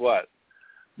 guess what?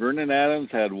 Vernon Adams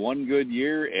had one good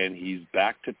year, and he's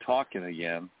back to talking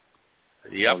again.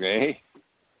 Yep. Okay.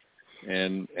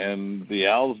 And the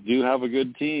Owls do have a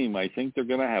good team. I think they're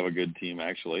going to have a good team,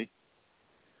 actually.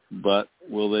 But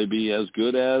will they be as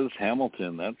good as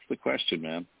Hamilton? That's the question,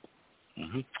 man.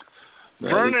 Mm-hmm.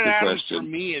 Vernon Adams, for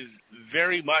me, is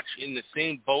very much in the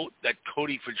same boat that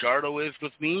Cody Fajardo is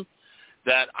with me,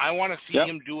 that I want to see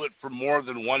him do it for more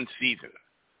than one season.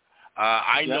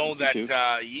 I know that,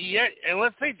 and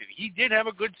let's face it, he did have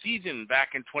a good season back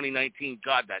in 2019.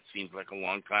 God, that seems like a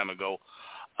long time ago.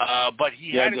 But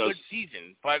he had a good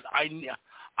season. But I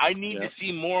need to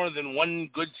see more than one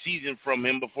good season from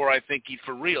him before I think he's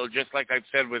for real, just like I've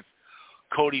said with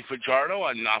Cody Fajardo,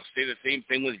 and I'll say the same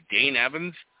thing with Dane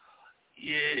Evans.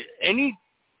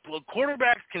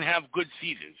 Quarterbacks can have good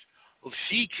seasons. We'll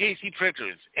see Casey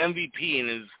Pritchard's MVP in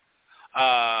his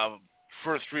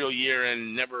first real year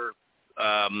and never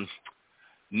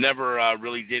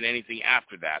really did anything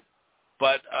after that.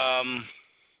 But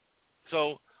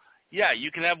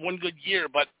you can have one good year,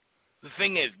 but the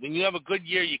thing is, when you have a good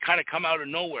year, you kind of come out of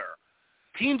nowhere.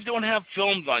 Teams don't have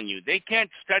films on you. They can't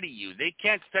study you. They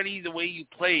can't study the way you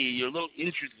play, your little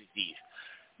intricacies.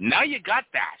 Now you got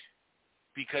that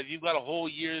because you've got a whole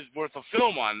year's worth of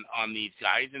film on these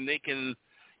guys, and they can,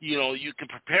 you can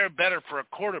prepare better for a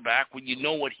quarterback when you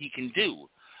know what he can do.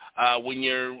 When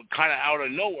you're kind of out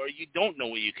of nowhere, you don't know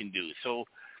what you can do. So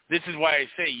this is why I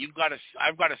say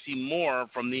I've got to see more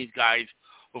from these guys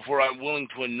before I'm willing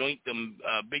to anoint them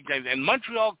big time. And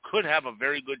Montreal could have a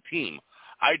very good team.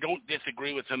 I don't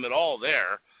disagree with them at all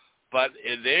there, but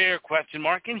they're a question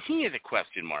mark, and he is a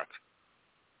question mark.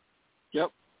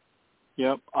 Yep.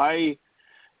 You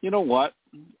know what?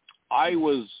 I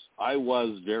was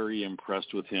very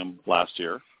impressed with him last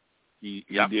year. He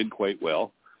did quite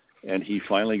well, and he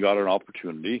finally got an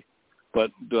opportunity.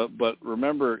 But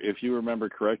remember, if you remember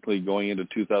correctly, going into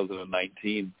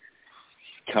 2019,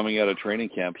 coming out of training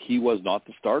camp, he was not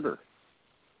the starter.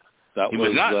 He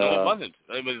was not. No, it wasn't.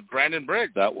 It was Brandon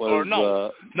Bridge. That was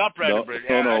not Brandon Bridge.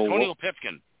 Antonio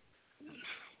Pipkin.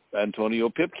 Antonio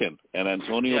Pipkin, and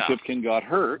Antonio Pipkin got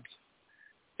hurt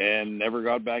and never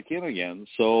got back in again.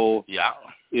 So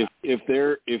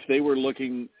if they were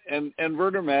looking, and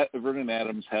Vernon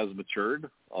Adams has matured,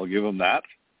 I'll give him that,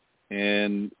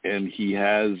 and he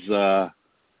has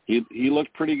he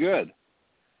looked pretty good,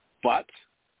 but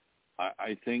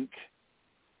I think,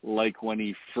 like when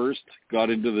he first got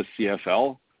into the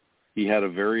CFL, he had a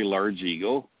very large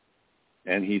ego,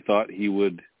 and he thought he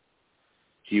would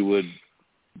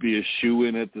be a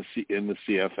shoo-in in the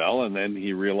CFL, and then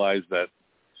he realized that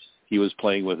he was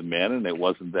playing with men, and it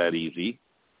wasn't that easy.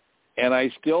 And I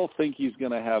still think he's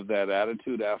going to have that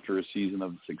attitude after a season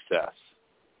of success.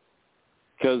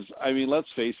 Because, let's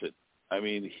face it.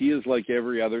 He is like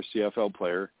every other CFL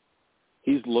player.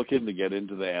 He's looking to get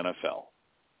into the NFL.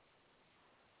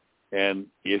 And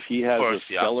if he has a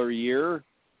stellar year,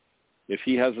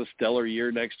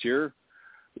 next year,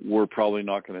 we're probably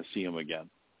not going to see him again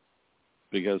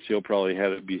because he'll probably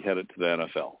be headed to the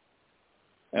NFL.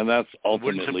 And that's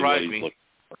ultimately what he's looking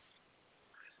for.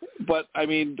 But,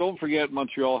 don't forget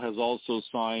Montreal has also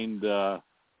signed,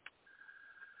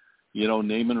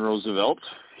 Naaman Roosevelt.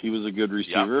 He was a good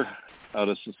receiver out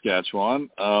of Saskatchewan.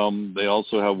 They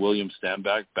also have William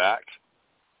Stanback back,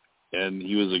 and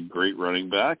he was a great running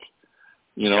back.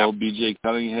 B.J.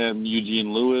 Cunningham,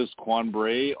 Eugene Lewis, Quan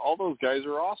Bray, all those guys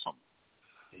are awesome.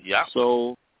 Yeah.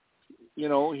 So,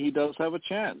 he does have a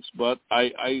chance. But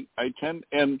I tend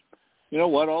 – and you know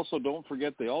what? Also, don't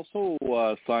forget they also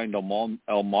signed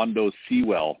Elmondo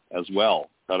Sewell as well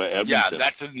out of Edmonton. Yeah,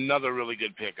 that's another really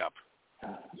good pickup.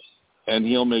 And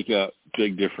he'll make a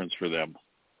big difference for them.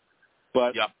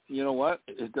 But you know what?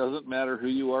 It doesn't matter who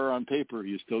you are on paper.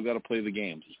 You still got to play the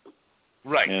games.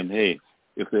 Right. And, hey,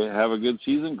 if they have a good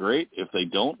season, great. If they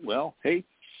don't, well, hey,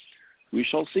 we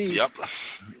shall see. Yep.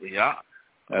 Yeah.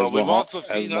 But we've also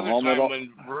seen another time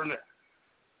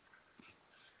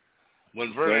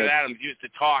when Vernon Adams used to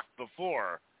talk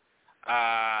before,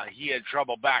 he had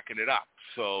trouble backing it up.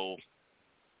 So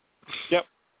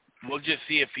we'll just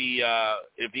see if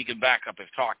he can back up his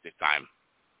talk this time.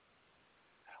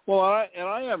 Well, I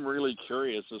am really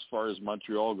curious as far as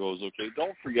Montreal goes. Okay,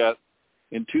 don't forget,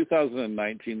 in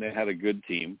 2019 they had a good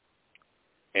team,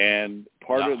 and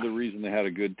part of the reason they had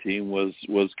a good team was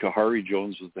Kahari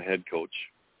Jones was the head coach,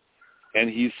 and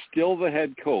he's still the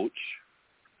head coach.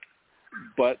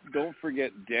 But don't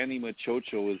forget, Danny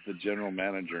Machocho is the general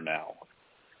manager now,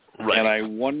 right? And I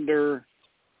wonder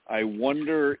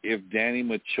if Danny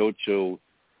Machocho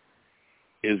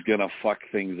is going to fuck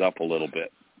things up a little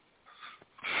bit,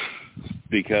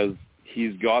 because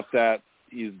he's got that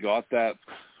got that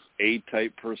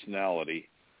A-type personality,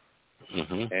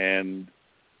 and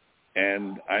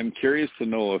I'm curious to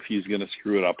know if he's going to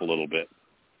screw it up a little bit.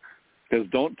 Because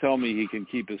don't tell me he can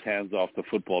keep his hands off the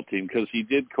football team, because he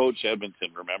did coach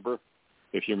Edmonton, remember?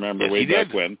 If you remember way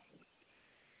back when.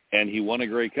 And he won a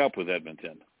Grey Cup with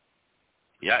Edmonton.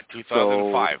 Yeah,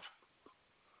 2005. So,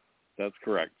 that's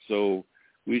correct. So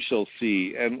we shall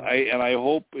see. And I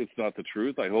hope it's not the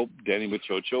truth. I hope Danny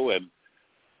Machocho and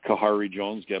Kahari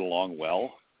Jones get along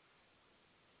well.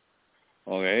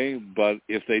 Okay? But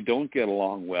if they don't get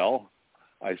along well,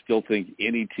 I still think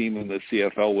any team in the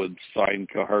CFL would sign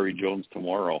Kahari Jones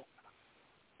tomorrow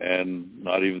and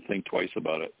not even think twice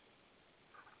about it.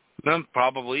 No,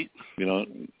 probably. You know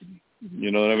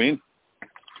what I mean?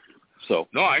 So.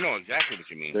 No, I know exactly what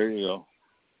you mean. There you go.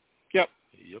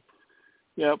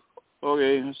 Yep.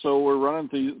 Okay, so we're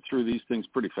running through these things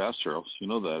pretty fast, Charles. You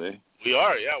know that, eh? We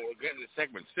are, yeah. We're getting to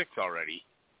segment 6 already.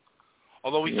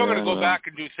 Although we still got to go back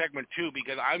and do segment 2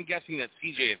 because I'm guessing that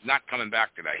CJ is not coming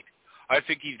back tonight. I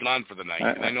think he's gone for the night.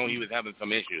 And I know he was having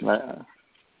some issues.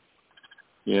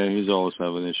 Yeah, he's always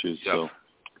having issues. Yep.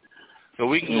 So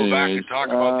we can go back and talk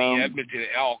about the Edmonton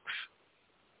Elks.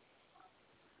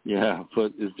 Yeah,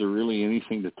 but is there really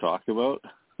anything to talk about?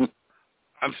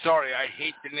 I'm sorry, I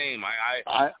hate the name.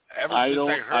 Ever since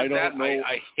I heard that,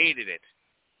 I hated it.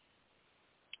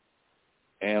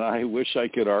 And I wish I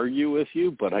could argue with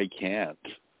you, but I can't.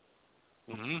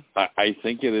 Mm-hmm. I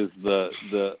think it is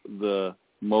the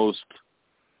most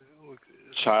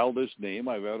childish name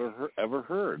I've ever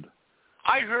heard.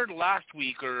 I heard last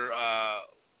week, late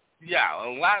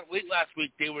last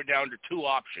week, they were down to 2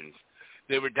 options.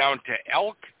 They were down to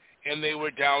Elk, and they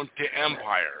were down to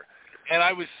Empire. And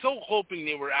I was so hoping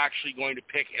they were actually going to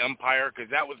pick Empire because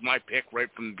that was my pick right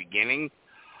from the beginning.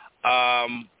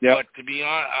 But to be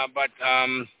honest,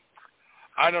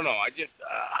 I don't know. I just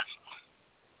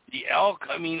the Elk.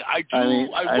 I mean, I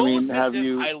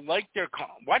like their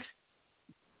what?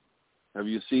 Have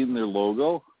you seen their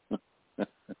logo?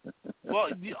 Well,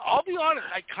 I'll be honest.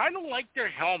 I kind of like their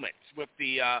helmets with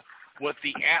the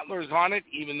antlers on it,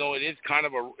 even though it is kind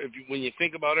of when you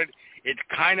think about it, it's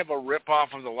kind of a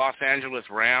rip-off of the Los Angeles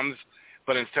Rams,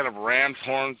 but instead of ram's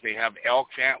horns, they have elk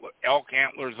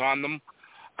antlers on them.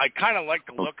 I kind of like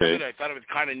the look of it. I thought it was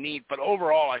kind of neat, but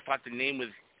overall, I thought the name was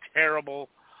terrible.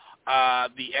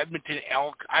 The Edmonton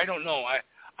Elk, I don't know.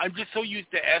 I'm just so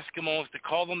used to Eskimos to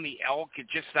call them the Elk. It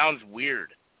just sounds weird.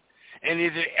 And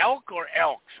is it elk or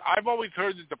elks? I've always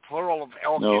heard that the plural of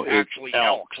elk is actually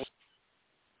elks.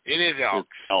 It is elk.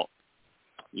 It's elk.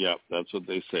 Yeah, that's what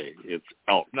they say. It's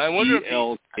elk. And I wonder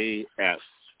ELKS.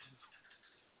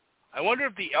 I wonder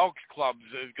if the Elks Club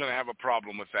is going to have a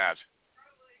problem with that.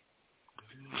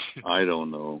 I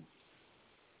don't know.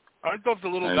 Aren't those the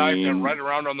little guys that ride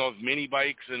around on those mini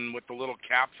bikes and with the little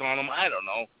caps on them? I don't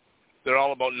know. They're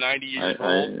all about 90 years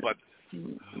old, but...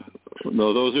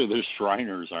 No, those are the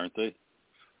Shriners, aren't they?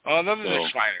 Oh, those are the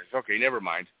Shriners. Okay, never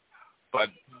mind. But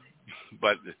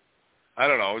I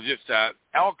don't know. Just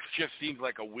Elks just seems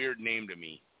like a weird name to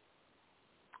me.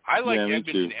 I like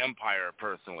Edmonton Empire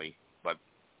personally, but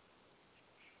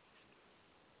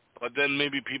then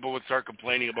maybe people would start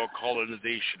complaining about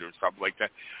colonization or something like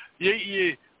that.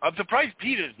 I'm surprised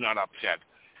Peter's not upset.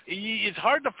 It's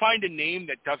hard to find a name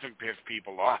that doesn't piss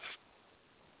people off.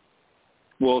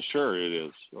 Well, sure it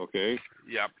is. Okay.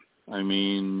 Yep. I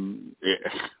mean,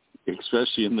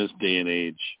 especially in this day and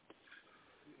age.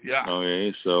 Yeah.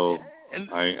 Okay, so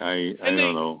I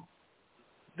don't know.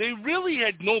 They really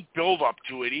had no build up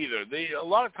to it either. A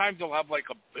lot of times they'll have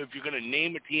if you're going to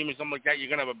name a team or something like that, you're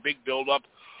going to have a big build up.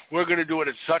 We're going to do it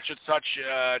at such and such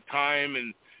time,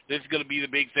 and this is going to be the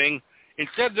big thing.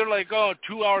 Instead, they're like,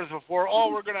 2 hours before,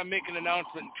 we're going to make an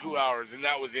announcement in 2 hours, and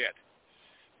that was it.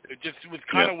 It just was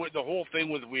kind of the whole thing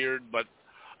was weird, but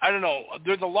I don't know.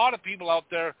 There's a lot of people out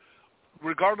there,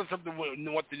 regardless of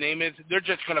what the name is, they're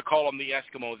just going to call them the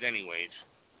Eskimos anyways.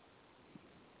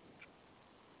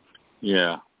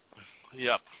 Yeah.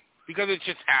 Yep. Because it's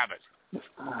just habit.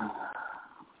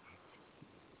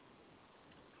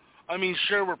 I mean,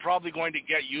 sure, we're probably going to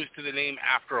get used to the name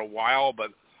after a while,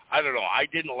 but I don't know. I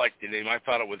didn't like the name. I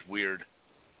thought it was weird.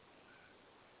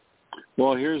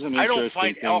 Well, here's an interesting thing. I don't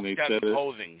find elk that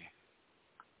imposing.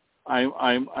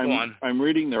 I'm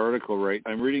reading the article right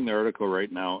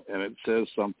now, and it says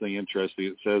something interesting.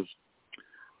 It says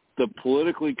the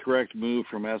politically correct move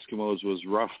from Eskimos was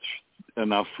rough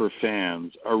enough for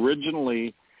fans.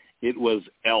 Originally, it was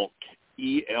Elk,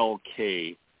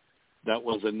 ELK, that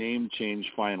was a name change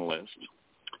finalist,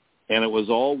 and it was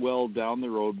all well down the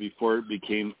road before it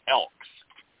became Elks.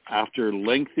 After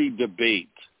lengthy debate,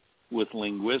 with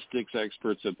linguistics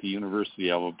experts at the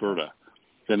University of Alberta.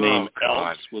 The name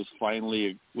Elks was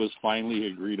finally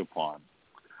agreed upon.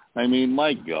 I mean,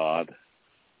 my God,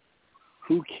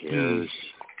 who cares?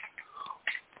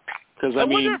 Because I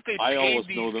wonder if they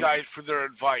paid know these guys for their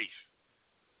advice.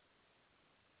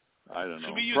 I don't know.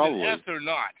 Should we use Probably. an S or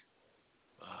not?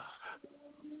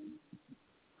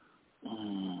 I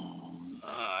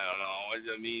don't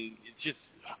know. I mean, it's just,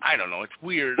 I don't know. It's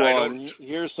weird. Well,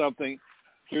 here's something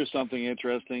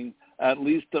interesting. At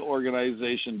least the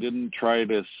organization didn't try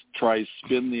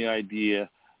spin the idea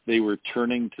they were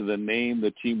turning to the name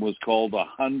the team was called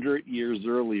 100 years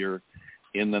earlier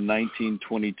in the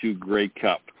 1922 Grey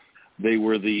Cup. They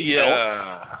were the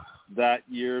Elks that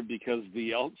year because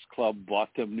the Elks Club bought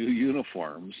them new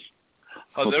uniforms.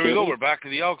 Oh, there we go. We're back to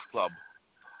the Elks Club.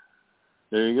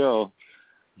 There you go.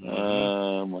 Mm-hmm.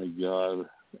 Oh, my God.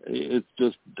 It's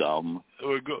just dumb.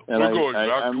 We're going back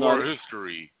to our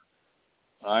history.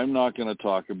 I'm not going to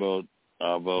talk about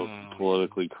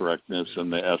politically correctness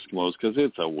and the Eskimos because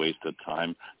it's a waste of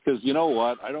time. Because you know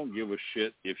what? I don't give a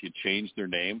shit if you change their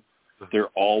name. They're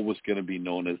always going to be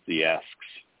known as the Esks.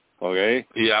 Okay?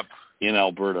 Yep. In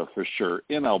Alberta, for sure.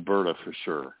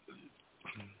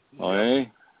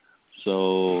 Okay?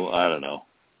 So, I don't know.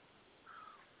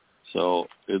 So,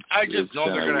 I just know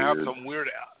they're going to have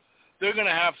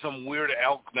some weird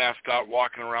elk mascot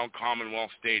walking around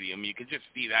Commonwealth Stadium. You can just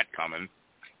see that coming.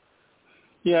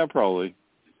 Yeah, probably.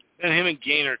 And him and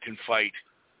Gaynor can fight.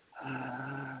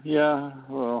 Yeah,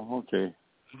 well, okay.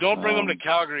 Don't bring them to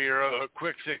Calgary or a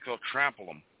quick six will trample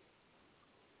them.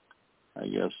 I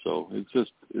guess so. It's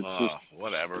just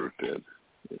whatever. Stupid.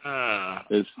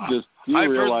 It's just. Do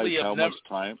you realize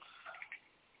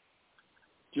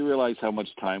how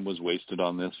much time was wasted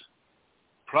on this?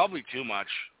 Probably too much.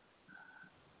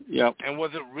 Yep. And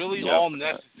was it really all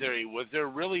necessary? Was there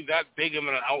really that big of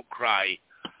an outcry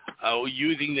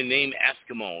using the name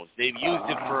Eskimos? They've used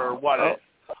it for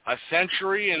a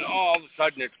century, and all of a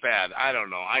sudden it's bad. I don't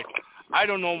know. I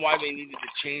don't know why they needed to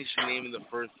change the name in the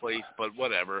first place, but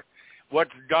whatever.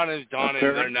 What's done is done, and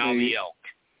they're now the Elk.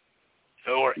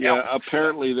 Elks.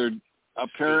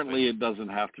 Apparently it doesn't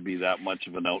have to be that much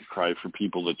of an outcry for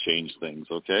people to change things,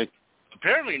 okay?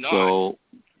 Apparently not. So,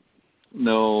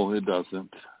 no, it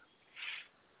doesn't.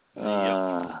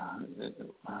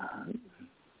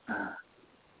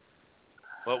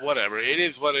 But whatever. It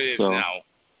is what it is now.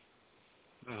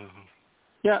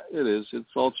 Yeah, it is.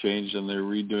 It's all changed, and they're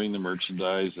redoing the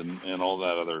merchandise and all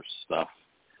that other stuff.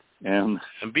 And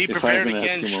be prepared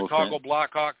again, Chicago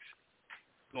Blackhawks.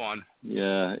 Go on.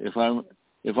 Yeah, if I'm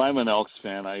an Elks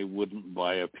fan, I wouldn't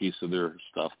buy a piece of their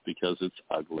stuff because it's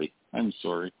ugly. I'm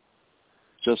sorry.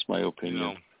 Just my opinion.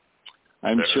 No.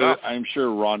 I'm sure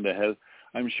Rhonda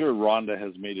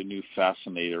has made a new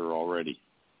fascinator already.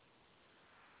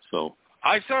 So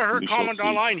I saw her comment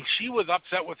online. She was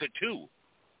upset with it too.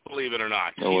 Believe it or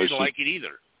not, she didn't like it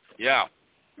either. Yeah.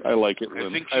 I like it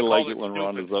when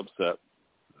Rhonda's upset.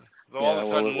 So all of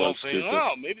a sudden, we'll say,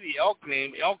 "Oh, maybe the Elks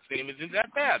name isn't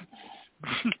that bad."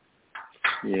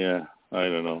 Yeah, I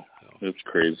don't know. It's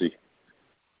crazy.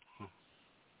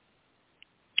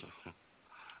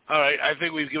 All right, I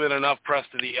think we've given enough press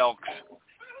to the Elks.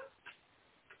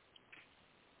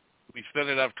 We spent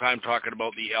enough time talking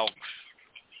about the Elks.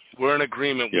 We're in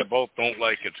agreement. Yep. We both don't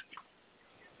like it.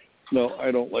 No,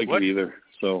 I don't like it either.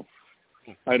 So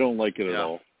I don't like it at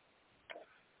all.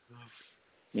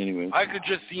 Anyway. I could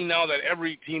just see now that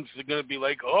every team's going to be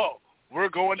like, "Oh, we're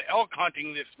going elk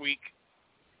hunting this week."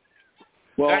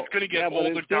 Well, that's going to get old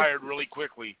and tired really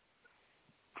quickly.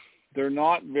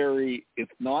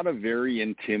 It's not a very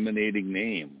intimidating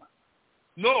name.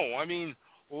 No, I mean,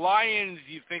 lions,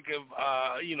 you think of,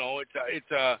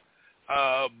 it's a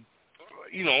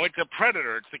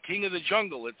predator. It's the king of the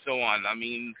jungle and so on. I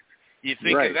mean, you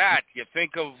think of that. You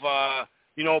think of,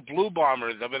 blue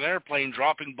bombers of an airplane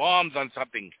dropping bombs on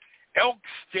something. Elk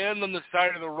stand on the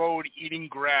side of the road eating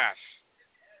grass.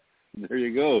 There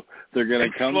you go. They're going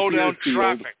to come to your field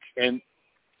traffic. And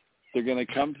they're going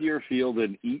to come to your field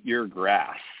and eat your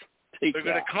grass. They're going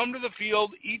to come to the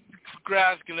field, eat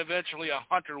grass, and eventually a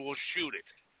hunter will shoot it.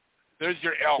 There's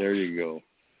your elk. There you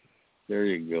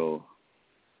go.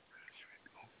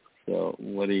 So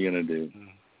what are you going to do?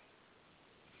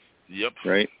 Yep.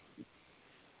 Right?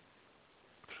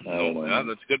 Yeah,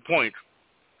 that's a good point.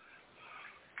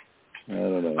 I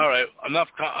don't know. All right, enough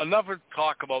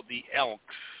talk about the Elks.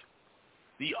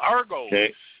 The Argos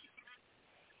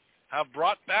have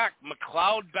brought back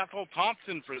McLeod Bethel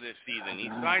Thompson for this season. He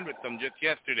signed with them just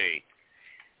yesterday.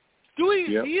 Do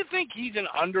you think he's an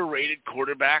underrated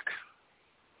quarterback?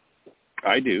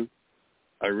 I do.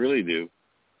 I really do.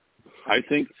 I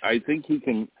think he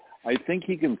can. I think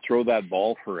he can throw that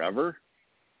ball forever.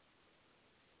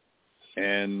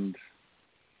 And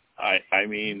I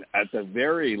mean, at the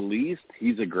very least,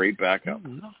 he's a great backup.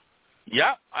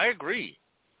 Yeah, I agree.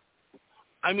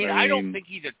 I mean, I don't think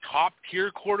he's a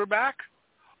top-tier quarterback,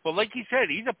 but like you said,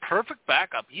 he's a perfect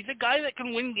backup. He's a guy that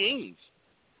can win games.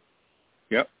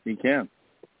 Yep, he can.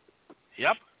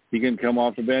 Yep. He can come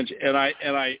off the bench, and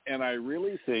I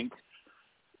really think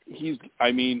he's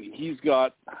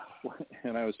got,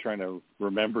 and I was trying to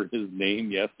remember his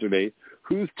name yesterday.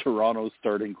 Who's Toronto's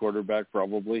starting quarterback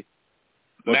probably?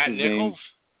 What's Matt his Nichols?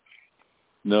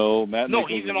 name? No, Matt Nichols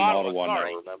he's is in Ottawa. now,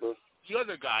 Sorry. remember? The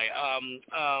other guy,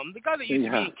 the guy that used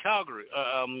to be in Calgary,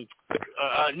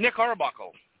 Nick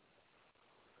Arbuckle.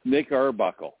 Nick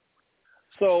Arbuckle.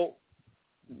 So,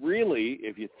 really,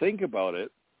 if you think about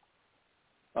it,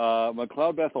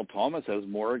 McLeod Bethel Thomas has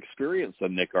more experience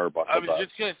than Nick Arbuckle I was does.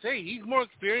 just going to say, he's more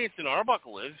experienced than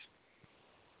Arbuckle is.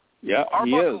 Yeah, Arbuckle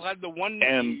he is. had the one,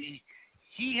 and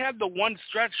he had the one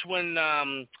stretch when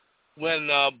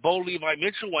Bo Levi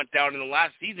Mitchell went down in the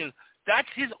last season. That's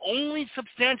his only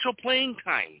substantial playing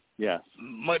time. yes.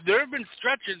 There have been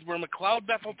stretches where McLeod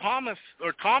Bethel Thomas,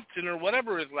 or Thompson, or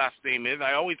whatever his last name is,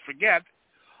 I always forget,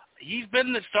 he's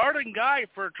been the starting guy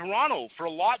for Toronto for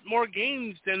a lot more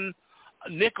games than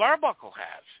Nick Arbuckle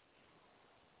has.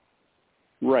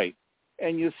 Right.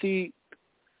 And you see,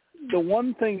 the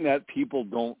one thing that people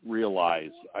don't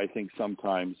realize, I think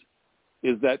sometimes,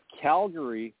 is that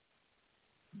Calgary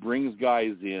brings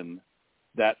guys in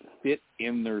that fit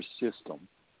in their system.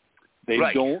 They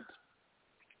right. don't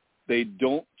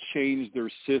change their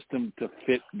system to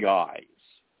fit guys.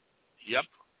 Yep.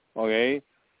 Okay?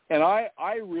 And I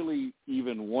really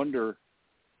even wonder,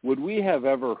 would we have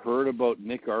ever heard about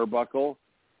Nick Arbuckle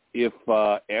if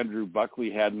Andrew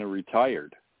Buckley hadn't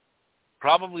retired?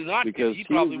 Probably not, because he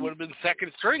probably was, would have been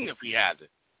second string if he had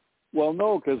it. Well,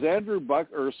 no, because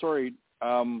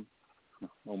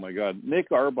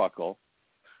Nick Arbuckle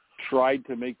tried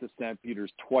to make the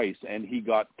Stampeders twice, and he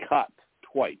got cut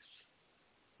twice.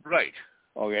 Right.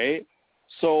 Okay?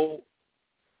 So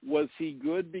was he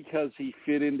good because he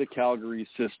fit into Calgary's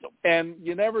system? And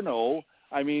you never know.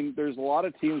 I mean, there's a lot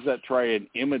of teams that try and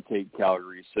imitate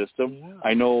Calgary's system. Yeah.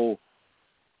 I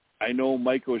know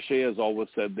Mike O'Shea has always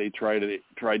said they tried to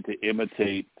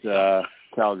imitate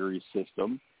Calgary's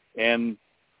system. And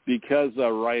because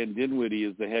Ryan Dinwiddie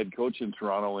is the head coach in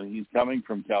Toronto and he's coming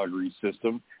from Calgary's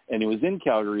system, and he was in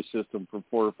Calgary's system for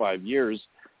 4 or 5 years,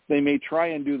 they may try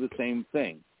and do the same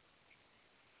thing.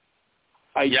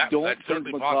 I don't think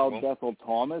McLeod Bethel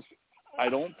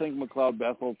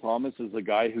Thomas is a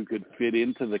guy who could fit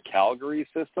into the Calgary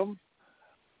system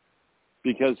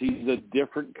because he's a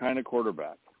different kind of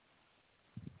quarterback.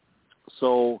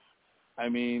 So, I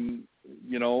mean,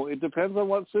 it depends on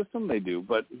what system they do,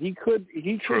 but he could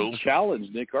challenge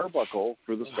Nick Arbuckle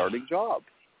for the starting job.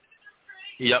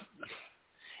 Yep.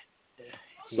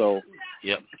 So.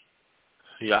 Yep.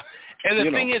 Yeah. And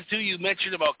the thing is, too, you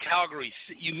mentioned about Calgary's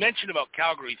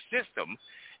system,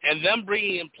 and them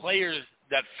bringing in players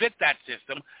that fit that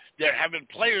system. They're having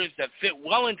players that fit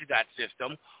well into that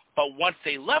system, but once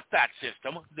they left that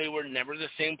system, they were never the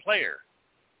same player.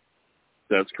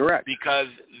 That's correct. Because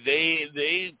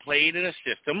they played in a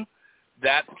system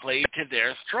that played to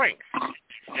their strengths.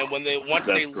 And when they left,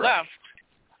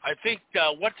 I think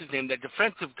what's his name, the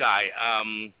defensive guy,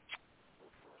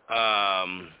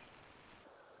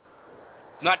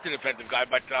 not the defensive guy,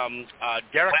 but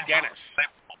Derek Dennis,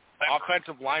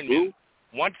 offensive lineman.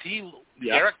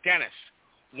 Derek Dennis.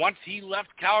 Once he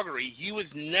left Calgary, he was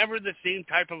never the same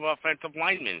type of offensive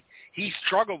lineman. He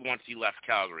struggled once he left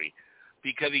Calgary.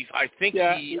 Because I think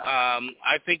he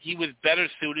was better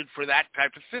suited for that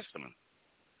type of system.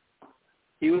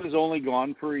 He was only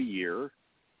gone for a year,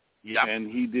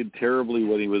 and he did terribly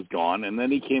when he was gone. And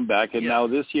then he came back, and now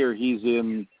this year he's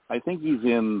in.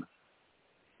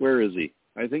 Where is he?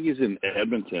 I think he's in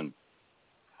Edmonton.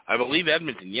 I believe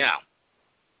Edmonton. Yeah.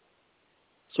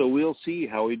 So we'll see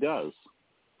how he does.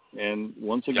 And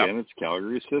once again, it's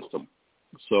Calgary's system.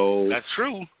 So that's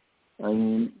true. I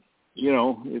mean,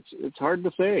 it's hard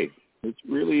to say. It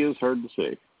really is hard to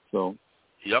say. So,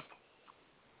 yep.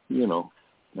 I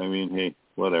mean, hey,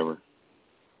 whatever.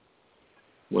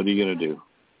 What are you going to do?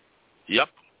 Yep.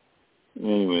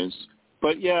 Anyways,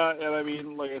 but yeah, and I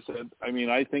mean, like I said,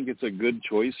 I think it's a good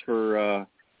choice for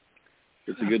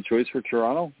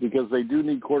Toronto because they do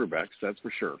need quarterbacks. That's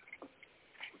for sure.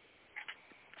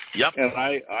 Yep. And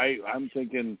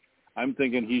I'm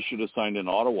thinking he should have signed in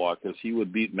Ottawa because he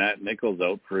would beat Matt Nichols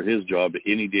out for his job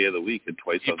any day of the week and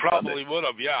twice on Sunday. He probably would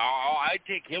have, yeah. I'd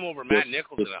take him over Matt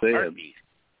Nichols in a heartbeat.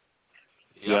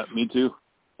 Yeah, me too.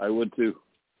 I would too.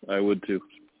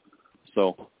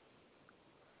 So,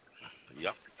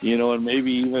 yep. You know, and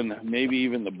maybe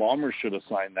even the Bombers should have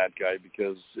signed that guy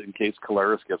because in case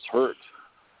Collaros gets hurt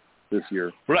this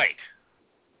year. Right.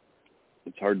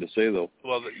 It's hard to say though.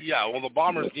 Well, the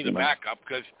Bombers need a backup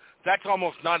because that's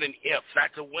almost not an if.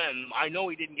 That's a when. I know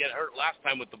he didn't get hurt last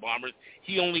time with the Bombers.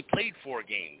 He only played 4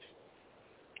 games.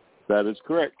 That is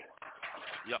correct.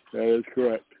 Yep. That is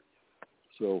correct.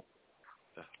 So,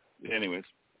 anyways.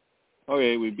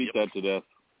 Okay, we beat that to death.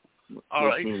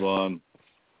 Let's move on.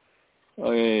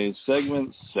 Okay,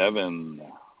 segment 7.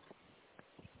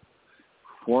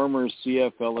 Former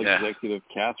CFL executive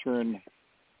Catherine,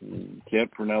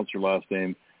 can't pronounce her last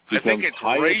name, I think it's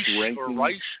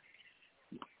Reich.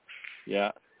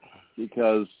 Yeah,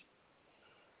 because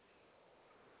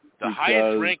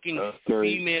highest-ranking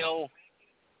female.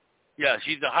 Yeah,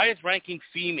 she's the highest-ranking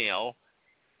female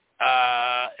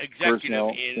executive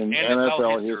in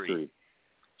NFL history.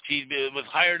 She was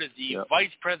hired as the vice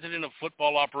president of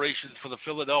football operations for the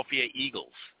Philadelphia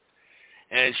Eagles,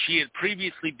 and she had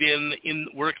previously been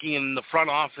working in the front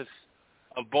office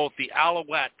of both the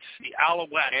Alouettes,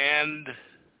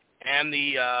 and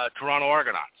the Toronto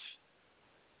Argonauts.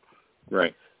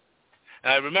 Right.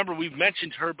 And I remember we've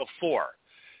mentioned her before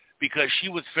because she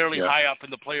was fairly high up in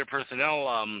the player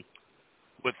personnel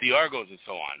with the Argos and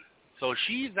so on. So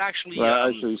she's actually she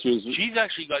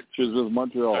was with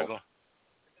Montreal.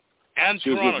 And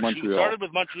Toronto. She started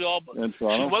with Montreal, and she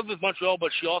was with Montreal,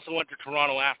 but she also went to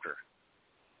Toronto after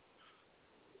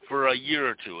for a year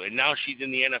or two, and now she's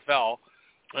in the NFL,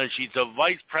 and she's a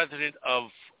vice president of.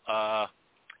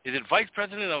 Is it vice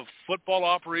president of football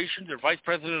operations or vice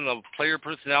president of player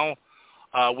personnel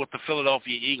with the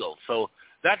Philadelphia Eagles? So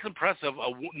that's impressive.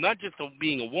 Not just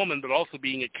being a woman, but also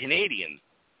being a Canadian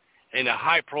in a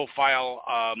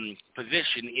high-profile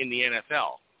position in the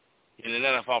NFL, in an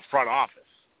NFL front office.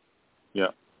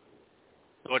 Yeah.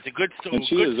 So it's a good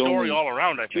story all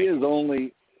around, I think.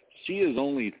 She is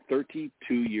only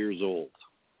 32 years old.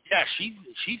 Yeah,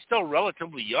 she's still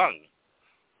relatively young.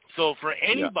 So for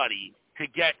anybody to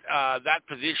get that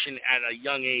position at a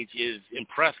young age is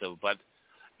impressive, but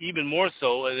even more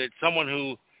so, it's someone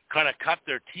who kind of cut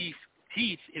their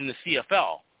teeth in the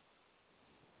CFL.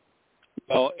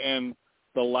 Well, and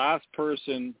the last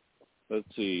person, let's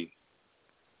see,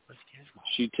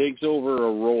 she takes over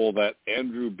a role that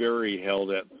Andrew Berry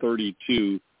held at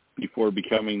 32 before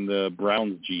becoming the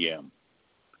Browns GM.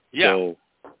 Yeah. So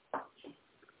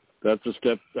that's a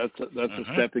step. That's a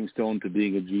stepping stone to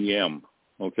being a GM.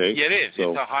 Okay. Yeah, it is.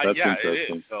 So it's a high. That's yeah,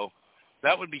 interesting. it is. So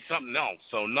that would be something else.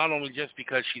 So not only just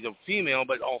because she's a female,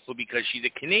 but also because she's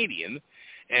a Canadian,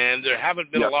 and there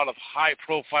haven't been a lot of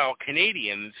high-profile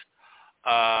Canadians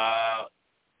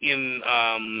in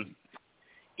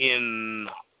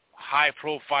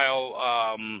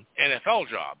high-profile NFL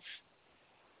jobs.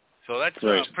 So that's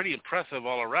pretty impressive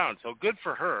all around. So good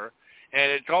for her. And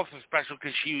it's also special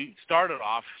because she started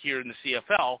off here in the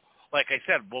CFL, like I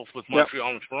said, both with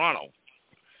Montreal and Toronto.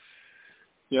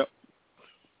 Yep.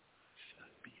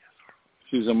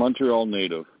 She's a Montreal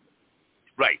native.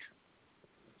 Right.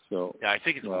 So I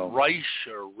think it's Reich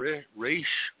or Reich.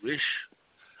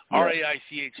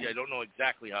 R-A-I-C-H-E. I don't know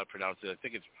exactly how to pronounce it. I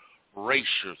think it's Reich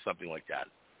or something like that.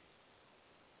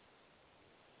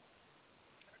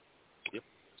 Yep.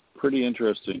 Pretty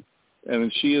interesting.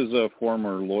 And she is a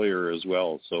former lawyer as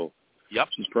well, so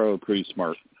she's probably pretty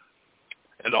smart.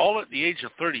 And all at the age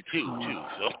of 32, too.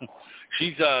 So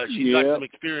she's got some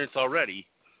experience already.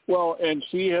 Well, and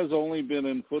she has only been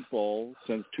in football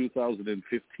since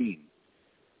 2015.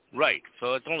 Right.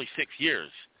 So it's only 6 years.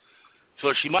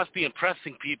 So she must be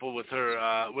impressing people with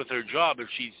her job if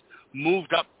she's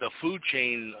moved up the food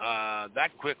chain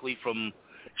that quickly from.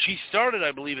 She started,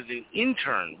 I believe, as an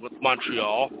intern with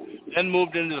Montreal, then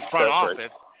moved into the front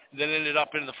office, then ended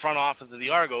up in the front office of the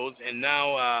Argos, and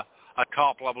now a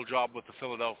top-level job with the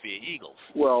Philadelphia Eagles.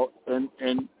 Well, and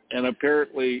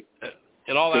apparently,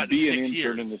 and all that to be in an 6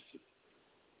 years.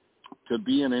 To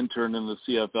be an intern in the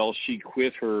CFL, she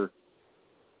quit her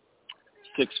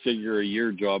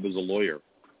six-figure-a-year job as a lawyer.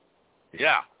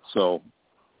 Yeah. So.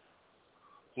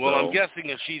 Well, I'm guessing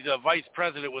if she's a vice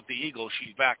president with the Eagles,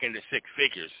 she's back into 6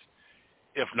 figures,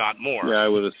 if not more. Yeah, I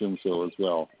would assume so as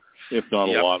well, if not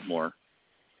a lot more.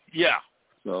 Yeah.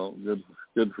 So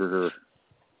good for her.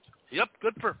 Yep,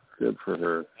 good for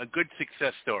her. A good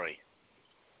success story.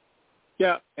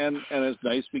 Yeah, and it's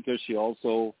nice because she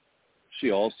also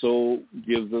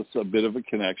gives us a bit of a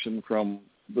connection from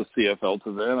the CFL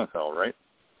to the NFL, right?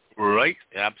 Right,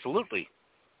 absolutely.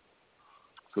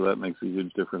 So that makes a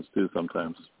huge difference too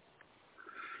sometimes.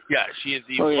 Yeah, she is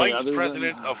the Vice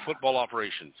President of Football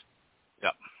Operations.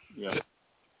 Yep. Yeah.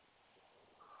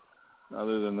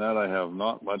 Other than that, I have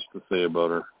not much to say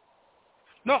about her.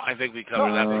 No, I think we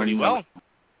covered that pretty well.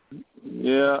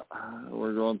 Yeah,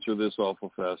 we're going through this awful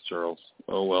fast, Charles.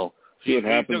 Oh, well. See what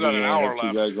We've happens still got when an you hour have two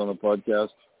left. guys on a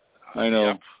podcast. I know.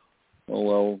 Yep. Oh,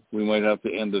 well, we might have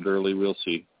to end it early. We'll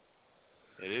see.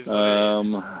 It is what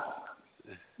it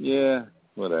is. Yeah,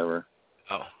 whatever.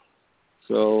 Oh.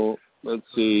 So, let's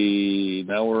see.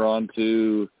 Now we're on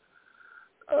to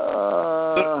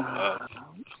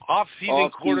off-season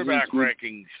quarterback off-season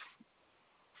rankings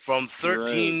from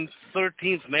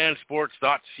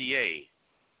 13thmansports.ca.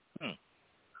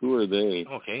 Who are they?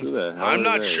 Okay. Who the hell I'm are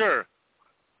not they? sure.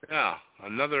 Yeah,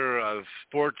 another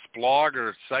sports blog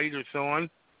or site or so on.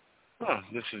 Oh,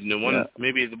 this is a new one. Yeah.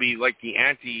 Maybe it'll be like the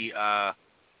anti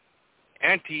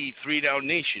 3-down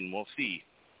nation. We'll see.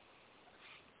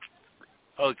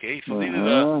 Okay, so these are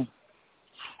the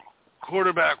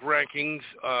quarterback rankings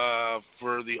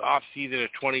for the off-season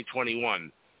of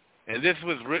 2021. And this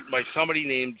was written by somebody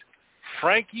named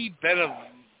Frankie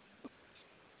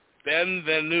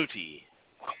Benvenuti.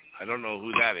 I don't know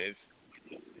who that is.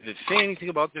 Does it say anything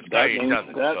about this guy? It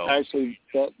doesn't. Actually,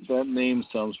 that name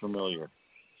sounds familiar.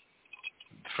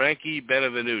 Frankie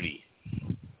Benvenuti.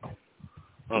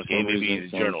 Okay, maybe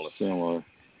he's a journalist. Similar.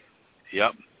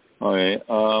 Yep. Okay.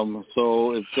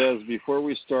 So it says, before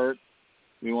we start,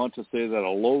 we want to say that a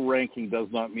low ranking does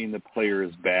not mean the player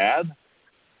is bad.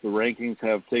 The rankings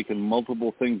have taken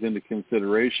multiple things into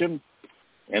consideration,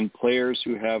 and players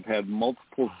who have had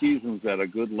multiple seasons at a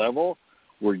good level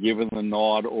were given the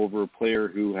nod over a player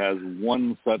who has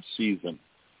one such season.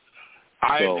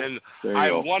 I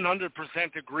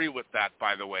 100% agree with that,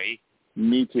 by the way.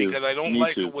 Me too. Because I don't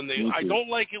like it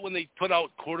when they put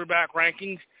out quarterback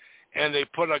rankings and they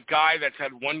put a guy that's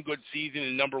had one good season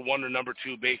in number one or number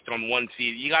two based on one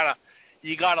season.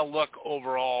 You gotta look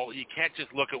overall. You can't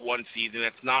just look at one season.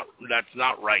 That's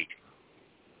not right.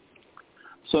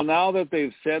 So now that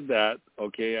they've said that,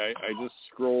 okay, I just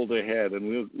scrolled ahead,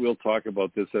 and we'll talk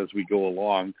about this as we go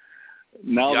along.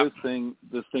 Now this thing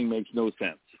makes no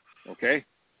sense, okay?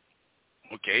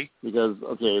 Okay. Because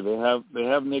they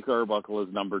have Nick Arbuckle as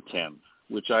number 10,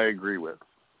 which I agree with.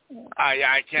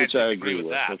 I can't disagree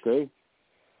with that. Okay?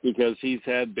 Because he's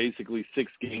had basically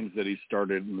 6 games that he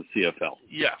started in the CFL.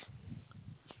 Yeah.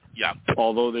 Yeah.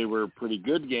 Although they were pretty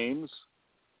good games,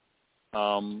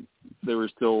 they were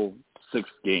still 6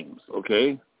 games,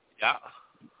 okay? Yeah.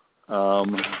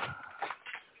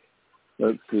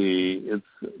 Let's see.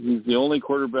 He's the only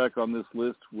quarterback on this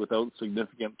list without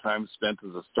significant time spent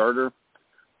as a starter,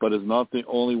 but is not the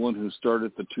only one who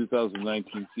started the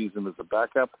 2019 season as a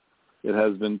backup. It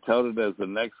has been touted as the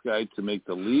next guy to make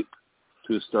the leap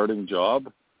to a starting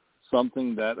job,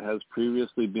 something that has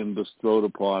previously been bestowed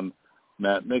upon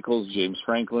Matt Nichols, James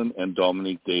Franklin, and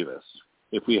Dominique Davis.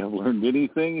 If we have learned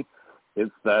anything,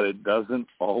 it's that it doesn't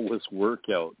always work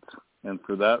out. And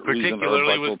for that reason,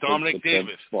 particularly with Dominic takes the 10th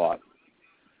Davis. spot.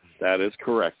 That is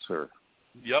correct, sir.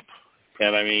 Yep.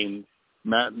 And I mean,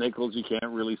 Matt Nichols, you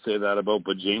can't really say that about,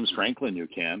 but James Franklin, you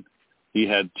can. He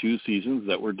had 2 seasons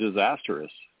that were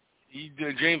disastrous.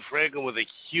 James Franklin was a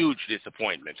huge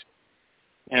disappointment.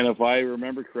 And if I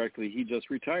remember correctly, he just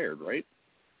retired, right?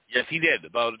 Yes, he did,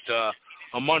 about a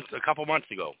couple months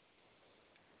ago.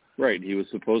 Right. He was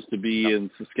supposed to be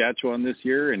in Saskatchewan this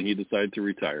year, and he decided to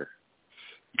retire.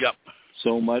 Yep.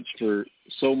 So much for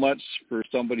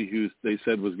somebody who they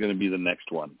said was going to be the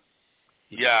next one.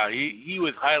 Yeah, he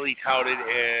was highly touted,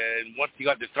 and once he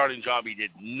got the starting job, he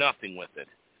did nothing with it.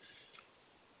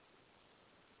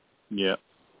 Yeah.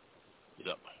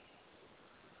 Yep.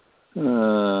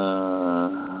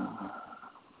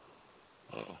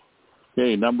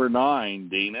 Okay, number 9,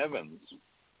 Dane Evans.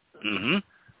 Mm-hmm.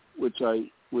 Which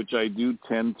I do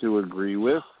tend to agree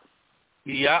with.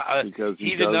 Yeah, because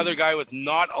he's another guy with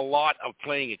not a lot of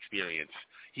playing experience.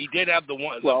 He did have the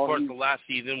last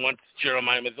season once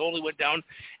Jeremiah Mazzoli went down,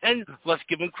 and let's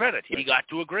give him credit. He got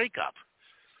to a Grey Cup.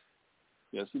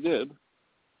 Yes, he did.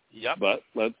 Yep. But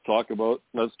let's talk about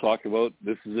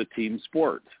this is a team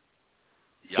sport.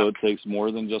 Yep. So it takes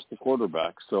more than just the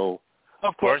quarterback. So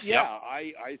of course, yeah,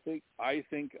 I think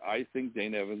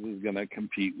Dane Evans is going to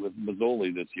compete with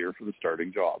Mazzoli this year for the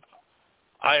starting job.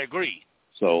 I agree.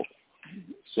 So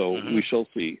we shall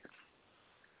see.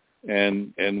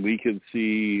 And we could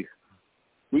see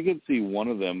one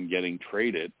of them getting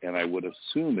traded, and I would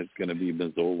assume it's going to be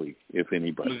Mazzoli, if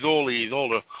anybody. Mazzoli is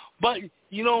older. But,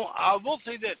 I will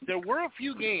say that there were a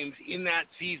few games in that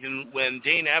season when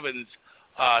Dane Evans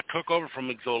took over from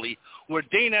Mazzoli, where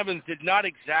Dane Evans did not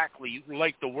exactly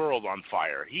light the world on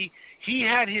fire. He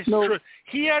had his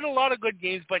he had a lot of good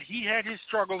games, but he had his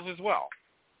struggles as well.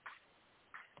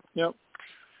 Yep.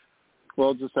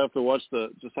 Well, just have to watch the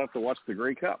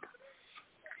Grey Cup.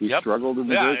 He struggled in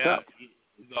the Grey Cup.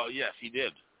 Yes, he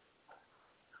did.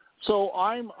 So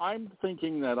I'm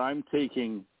thinking that I'm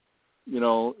taking,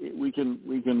 we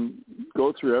can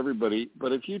go through everybody,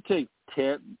 but if you take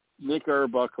Nick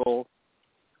Arbuckle,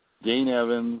 Dane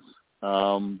Evans,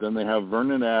 then they have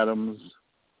Vernon Adams,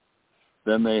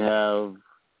 then they have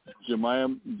Jeremiah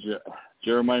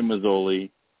Mazzoli,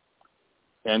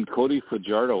 and Cody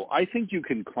Fajardo. I think you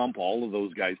can clump all of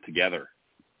those guys together.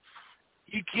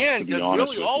 You can, because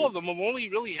really all of them have only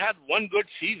really had one good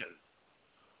season.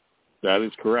 That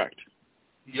is correct.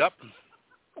 Yep.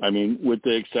 I mean, with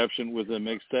the exception of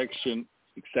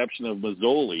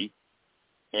Mazzoli,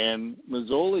 and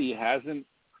Mazzoli hasn't.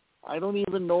 I don't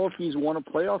even know if he's won a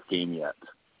playoff game yet.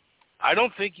 I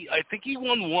think he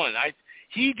won one.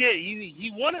 He did.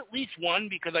 He won at least one,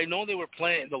 because I know they were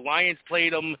playing. The Lions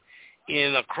played him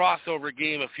in a crossover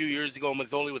game a few years ago.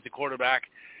 Mazzoli was the quarterback,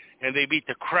 and they beat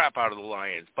the crap out of the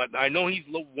Lions. But I know he's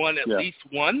won at least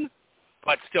one.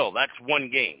 But still, that's one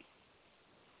game.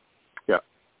 Yeah.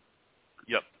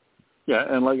 Yep. Yeah,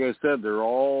 and like I said,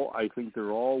 I think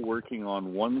they're all working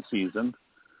on one season,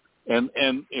 and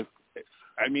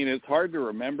it's hard to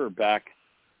remember back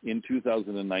in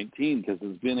 2019 because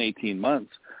it's been 18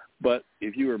 months. But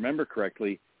if you remember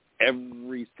correctly,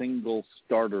 every single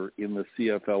starter in the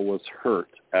CFL was hurt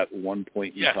at one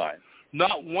point in time.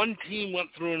 Not one team went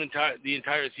through the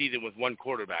entire season with one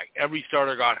quarterback. Every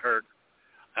starter got hurt.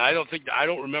 I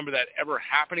don't remember that ever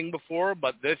happening before,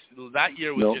 but that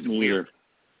year was just weird.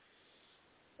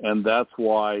 And that's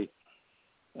why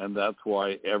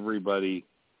everybody,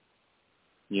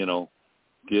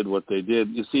 did what they did.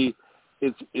 You see,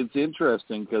 it's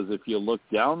interesting because if you look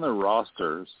down the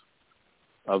rosters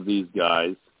of these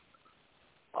guys,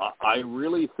 I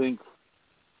really think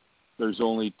there's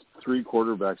only 3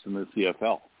 quarterbacks in the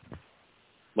CFL,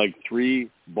 like 3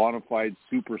 bona fide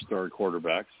superstar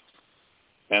quarterbacks,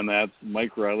 and that's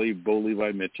Mike Riley, Bo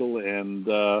Levi Mitchell, and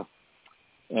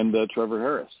Trevor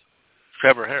Harris.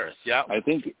 Trevor Harris, yeah. I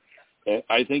think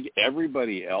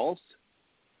everybody else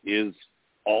is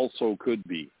also could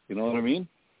be. You know what I mean?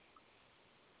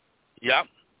 Yeah.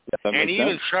 And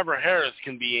even Trevor Harris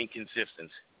can be inconsistent.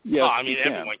 Yeah,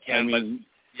 everyone can. But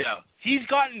he's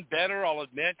gotten better, I'll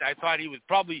admit. I thought he was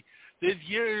probably his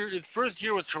first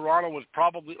year with Toronto was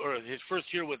probably, or his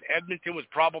first year with Edmonton was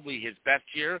probably his best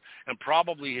year and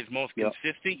probably his most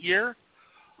consistent year.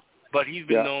 But he's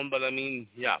been known. But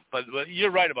but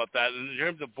you're right about that. In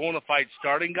terms of bona fide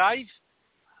starting guys,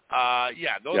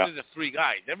 those are the 3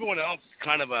 guys. Everyone else is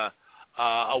kind of a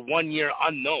 1-year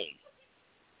unknown.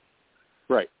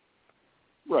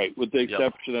 Right, with the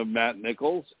exception of Matt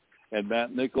Nichols. And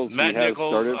Matt Nichols has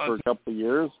started for a couple of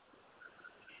years,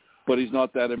 but he's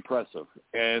not that impressive.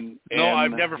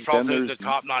 I've never felt him as a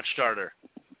top-notch starter.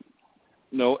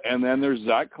 No, and then there's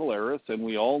Zach Collaros, and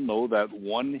we all know that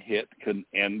one hit can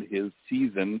end his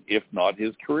season, if not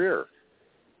his career.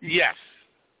 Yes.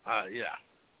 I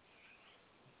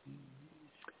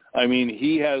mean,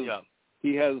 he has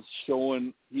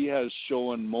shown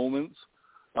moments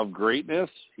of greatness.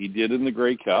 He did in the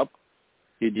Grey Cup.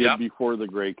 He did before the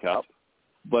Grey Cup,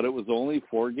 but it was only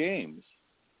 4 games.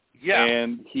 Yeah,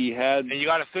 and you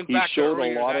got to think back to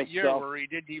earlier that year where he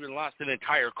didn't even last an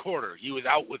entire quarter. He was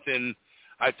out within,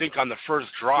 I think, on the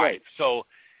first drive. Right. So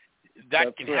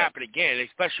that can happen again,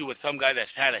 especially with some guy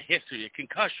that's had a history of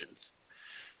concussions.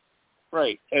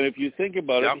 Right, and if you think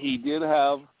about it, he did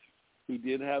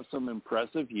have some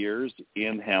impressive years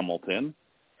in Hamilton,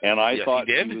 and I thought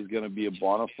he was going to be a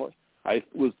bona fide.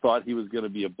 Thought he was going to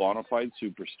be a bona fide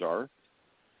superstar,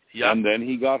 and then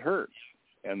he got hurt,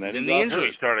 and then the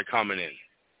injuries started coming in.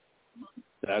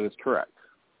 That is correct.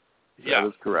 That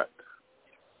is correct.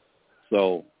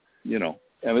 So, and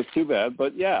it's too bad,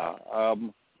 but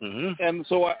and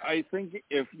so I think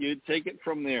if you take it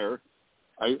from there,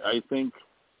 I think,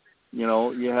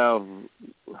 you have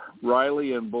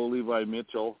Riley and Bo Levi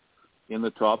Mitchell in the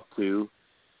top 2.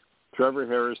 Trevor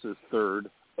Harris is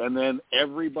 3rd. And then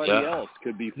everybody else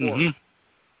could be 4th.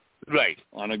 Mm-hmm. Right.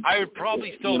 I would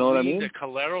probably still lean to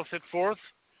Collaros at 4th,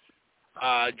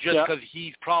 just because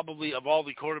he's probably, of all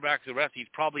the quarterbacks, the rest, he's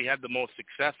probably had the most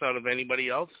success out of anybody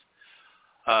else.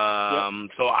 So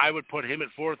I would put him at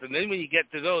 4th. And then when you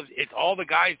get to those, it's all the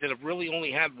guys that have really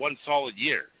only had one solid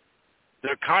year.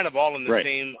 They're kind of all in the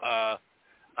same.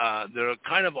 They're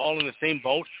kind of all in the same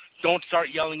boat. Don't start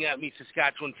yelling at me,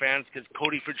 Saskatchewan fans, because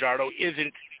Cody Fajardo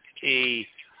isn't a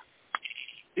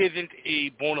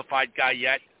bona fide guy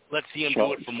yet. Let's see him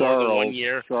do it for more than 1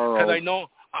 year. Because I know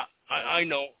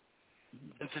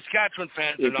and Saskatchewan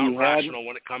fans are not rational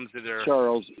when it comes to their...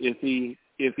 Charles, if he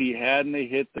hadn't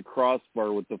hit the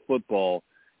crossbar with the football,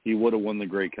 he would have won the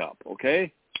Grey Cup,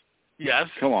 okay? Yes.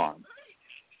 Come on.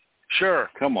 Sure.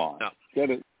 Come on. No. Get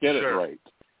it right.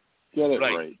 Get it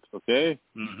right, okay?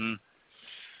 Mm-hmm.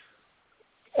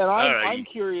 And I'm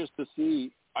curious to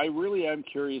see, I really am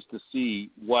curious to see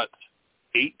what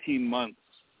 18 months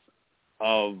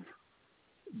of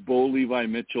Bo Levi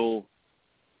Mitchell,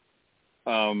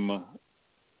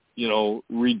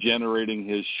 regenerating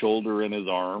his shoulder and his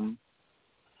arm,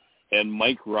 and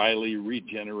Mike Riley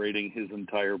regenerating his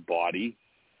entire body.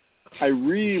 I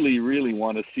really, really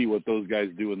want to see what those guys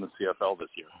do in the CFL this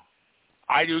year.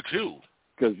 I do too.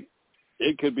 Because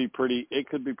it could be pretty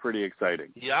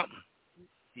exciting. Yep.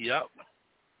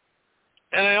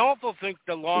 And I also think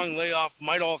the long layoff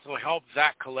might also help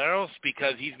Zach Collaros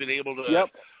because he's been able to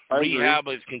rehab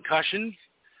his concussions.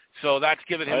 So that's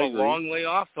given him a long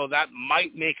layoff. So that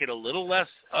might make it a little less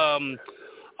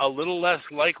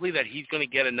likely that he's going to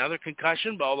get another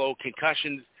concussion. But although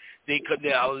concussions, a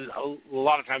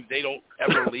lot of times they don't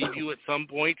ever leave you at some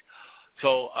point.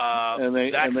 So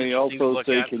they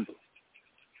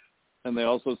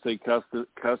also say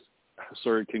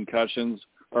concussions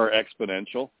are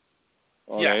exponential.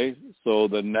 Okay, yeah. So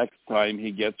the next time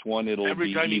he gets one, it'll every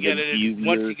be time you even get it, easier.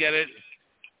 once you get it,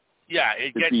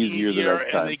 it gets easier the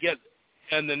next time.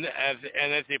 And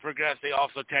as they progress, they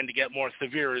also tend to get more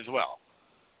severe as well.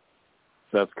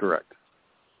 That's correct.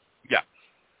 Yeah,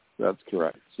 that's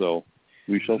correct. So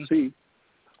we shall see.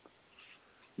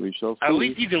 At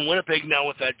least he's in Winnipeg now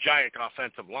with that giant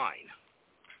offensive line,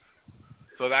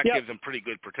 so that gives him pretty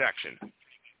good protection.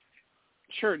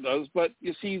 Sure it does, but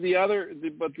you see it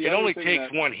only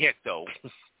takes one hit though.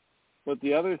 But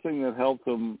the other thing that helped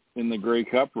him in the Grey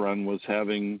Cup run was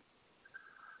having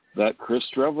that Chris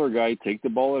Streveler guy take the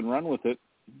ball and run with it.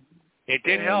 It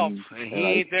did help, and he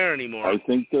ain't there anymore. I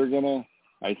think they're gonna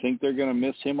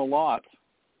miss him a lot.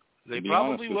 They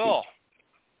probably will.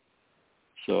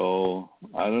 So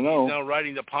I don't know. He's now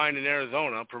riding the pine in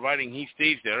Arizona, providing he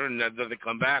stays there and that doesn't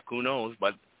come back. Who knows?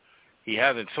 But he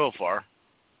hasn't so far.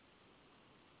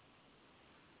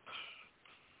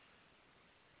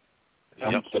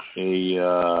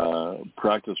 A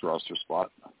practice roster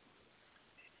spot,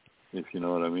 if you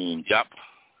know what I mean. Yep.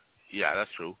 Yeah,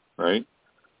 that's true. Right?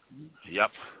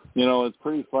 Yep. It's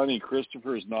pretty funny.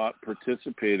 Christopher's not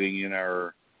participating in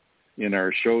our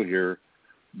show here,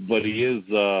 but he is.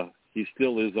 He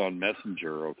still is on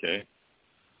Messenger. Okay.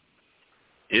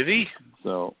 Is he?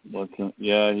 So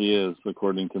yeah, he is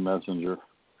according to Messenger.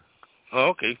 Oh,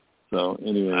 okay. So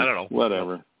anyway, I don't know.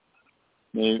 Whatever.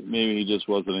 Maybe he just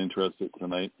wasn't interested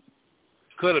tonight.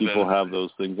 Could have been. People have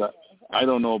those things. I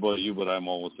don't know about you, but I'm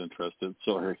always interested.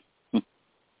 Sorry.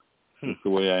 That's the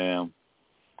way I am.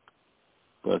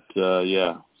 But,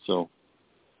 so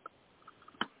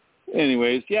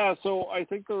anyways, so I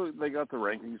think they got the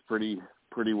rankings pretty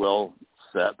well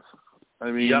set.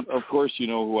 I mean, of course you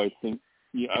know who I think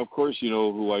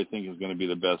is going to be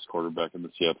the best quarterback in the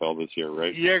CFL this year,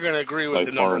 right? You're going to agree with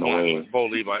the number one, Bo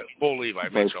Levi.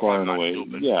 By far and away,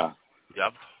 yeah.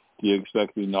 Yep. Do you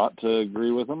expect me not to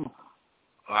agree with him?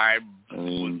 I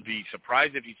would be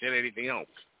surprised if he said anything else.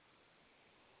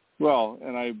 Well,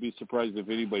 and I'd be surprised if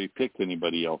anybody picked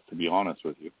anybody else, to be honest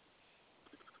with you.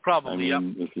 Probably,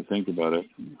 if you think about it.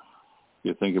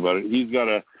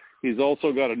 He's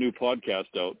also got a new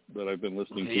podcast out that I've been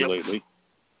listening to lately.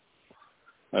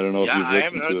 I don't know if you've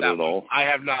listened to it at all. I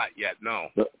have not yet, no.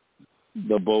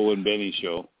 The Bo and Benny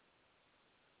show.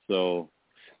 So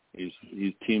he's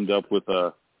teamed up with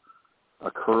a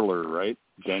curler, right?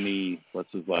 Benny,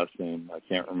 what's his last name? I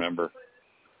can't remember.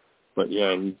 But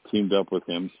yeah, he's teamed up with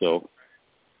him, so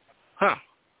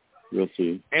we'll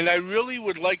see. And I really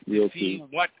would like to see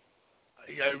what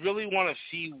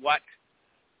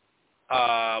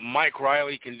Mike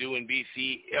Riley can do in BC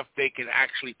if they can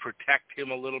actually protect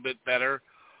him a little bit better.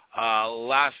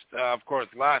 Last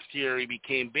year he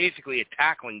became basically a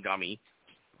tackling dummy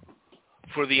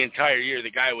for the entire year.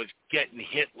 The guy was getting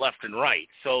hit left and right.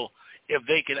 So if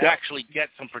they can actually get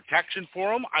some protection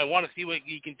for him, I want to see what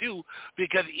he can do,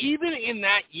 because even in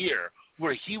that year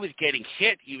where he was getting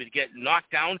hit, he was getting knocked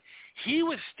down, he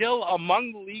was still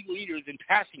among the league leaders in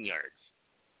passing yards,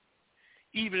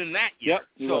 even in that year.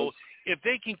 So if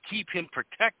they can keep him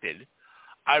protected,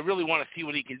 I really want to see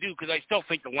what he can do, because I still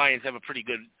think the Lions have a pretty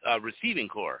good receiving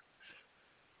core.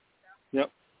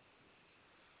 Yep.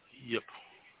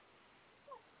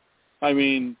 I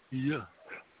mean,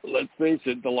 let's face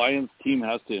it, the Lions team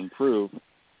has to improve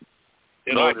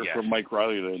in order for Mike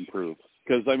Riley to improve.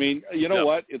 Because, I mean, you know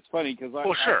what? It's funny because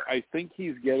I think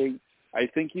he's getting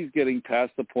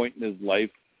past the point in his life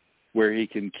where he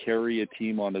can carry a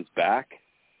team on his back.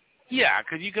 Yeah,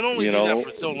 because you can only do that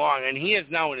for so long, and he is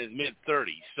now in his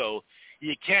mid-30s, so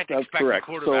you can't expect a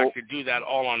quarterback to do that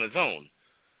all on his own.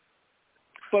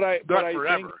 But I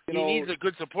forever. think, he needs a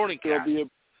good supporting cast.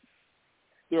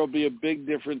 There'll be a big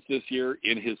difference this year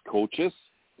in his coaches,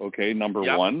 okay, number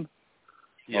one.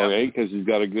 Yep. Okay, because he's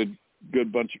got a good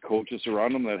bunch of coaches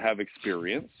around him that have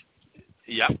experience.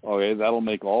 Yep. Okay, that'll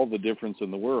make all the difference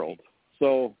in the world.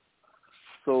 So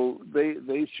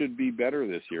they should be better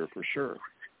this year for sure.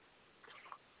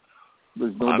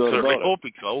 There's no doubt about it. I'm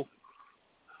hoping so.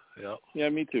 Yeah. Yeah,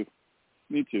 me too.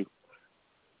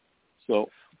 So,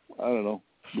 I don't know.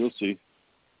 We'll see.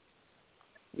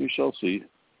 We shall see.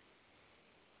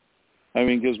 I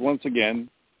mean, because once again,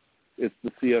 it's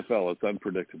the CFL. It's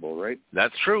unpredictable, right?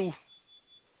 That's true.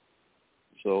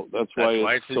 So that's why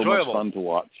it's so much fun to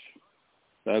watch.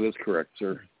 That is correct,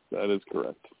 sir. That is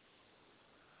correct.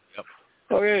 Yep.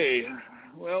 Okay.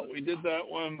 Well, we did that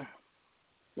one.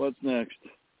 What's next?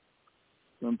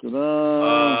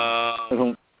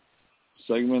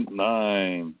 Segment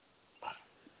 9.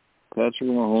 Patrick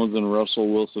Mahomes and Russell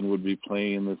Wilson would be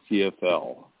playing in the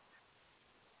CFL.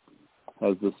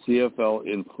 Has the CFL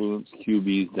influenced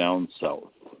QBs down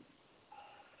south?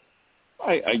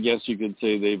 I guess you could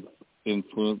say they've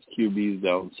influenced QBs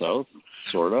down south,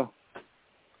 sort of.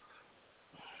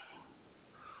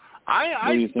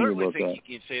 I certainly think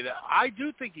you can say that. I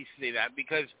do think you can say that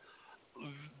because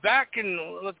back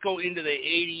in, let's go into the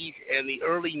 80s and the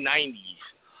early 90s,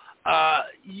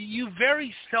 you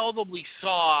very seldomly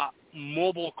saw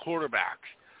mobile quarterbacks.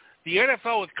 The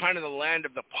NFL was kind of the land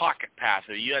of the pocket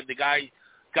passer. You had the guys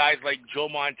like Joe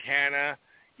Montana.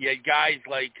 You had guys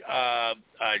like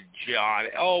John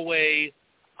Elway,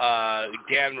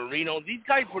 Dan Marino. These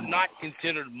guys were not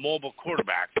considered mobile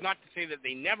quarterbacks. Not to say that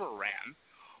they never ran,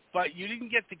 but you didn't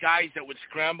get the guys that would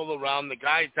scramble around, the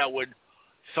guys that would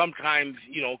sometimes,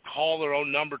 call their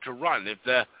own number to run. If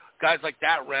the guys like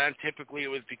that ran, typically it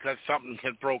was because something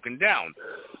had broken down.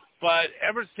 But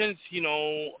ever since, the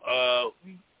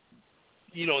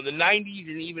 90s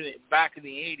and even back in the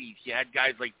 80s, you had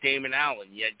guys like Damon Allen.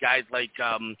 You had guys like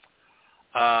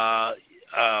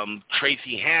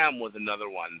Tracy Ham was another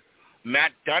one.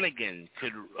 Matt Dunnigan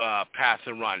could pass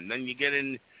and run. Then you get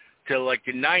into like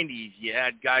the 90s, you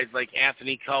had guys like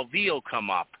Anthony Calvillo come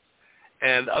up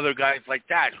and other guys like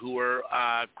that who were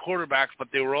quarterbacks, but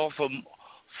they were also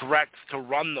threats to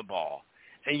run the ball.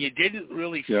 And you didn't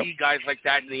really see guys like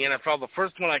that in the NFL. The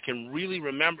first one I can really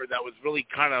remember that was really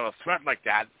kind of a threat like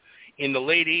that in the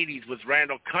late 80s was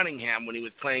Randall Cunningham when he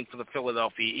was playing for the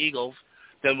Philadelphia Eagles,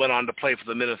 then went on to play for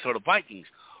the Minnesota Vikings.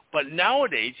 But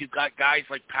nowadays, you've got guys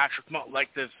like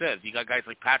you got guys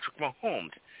like Patrick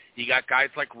Mahomes. You got guys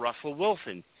like Russell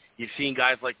Wilson. You've seen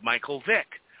guys like Michael Vick,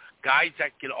 guys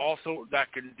that can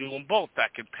do them both,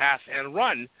 that can pass and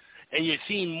run. And you're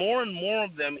seeing more and more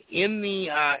of them in the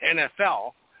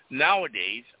NFL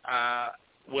nowadays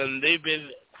when they've been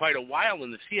quite a while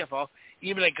in the CFL.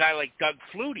 Even a guy like Doug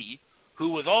Flutie, who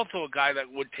was also a guy that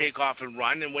would take off and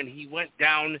run. And when he went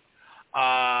down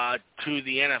to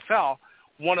the NFL,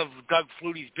 one of Doug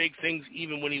Flutie's big things,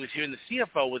 even when he was here in the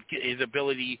CFL, was his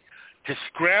ability to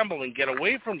scramble and get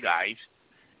away from guys.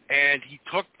 And he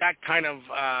took that kind of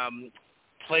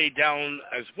play down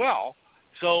as well.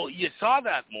 So you saw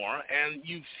that more, and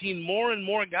you've seen more and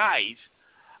more guys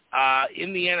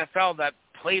in the NFL that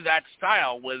play that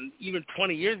style when even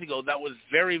 20 years ago that was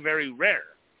very, very rare.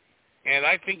 And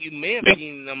I think you may have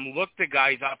seen them look the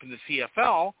guys up in the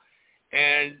CFL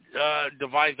and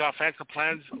devise offensive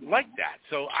plans like that.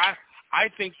 So I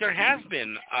think there has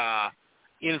been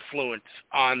influence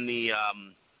on the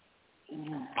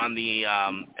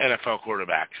NFL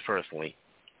quarterbacks, personally.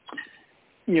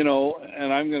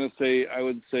 And I'm going to say, I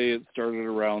would say it started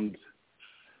around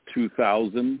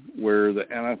 2000, where the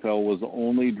NFL was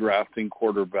only drafting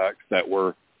quarterbacks that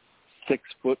were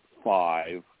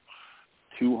 6'5",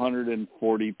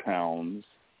 240 pounds,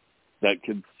 that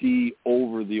could see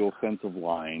over the offensive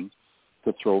line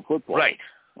to throw football. Right.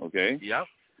 Okay? Yep.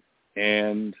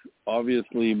 And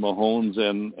obviously Mahomes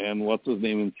and what's his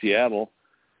name in Seattle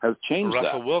has changed that.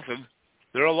 Russell Wilson.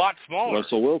 They're a lot smaller.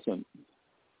 Russell Wilson.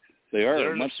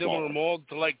 They're in much a similar smaller mold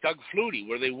to like Doug Flutie,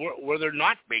 where they're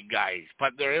not big guys,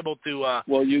 but they're able to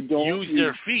use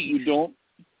their feet.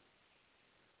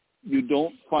 You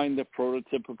don't find the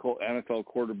prototypical NFL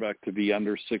quarterback to be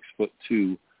under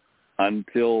 6'2"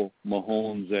 until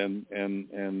Mahomes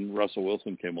and Russell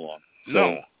Wilson came along. So,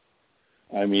 no,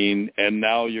 I mean, and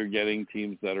now you're getting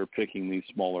teams that are picking these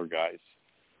smaller guys.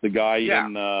 The guy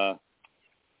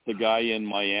in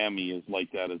Miami is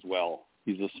like that as well.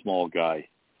 He's a small guy,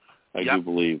 I do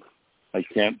believe. I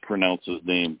can't pronounce his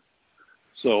name.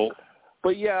 So,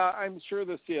 but yeah, I'm sure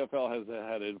the CFL has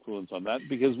had influence on that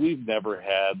because we've never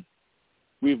had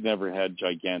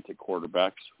gigantic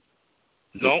quarterbacks.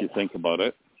 No. If you think about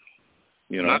it,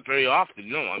 you know, not very often.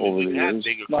 No, I mean we've had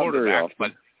bigger quarterbacks,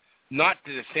 but not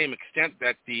to the same extent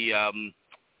that the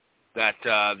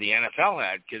NFL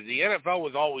had, because the NFL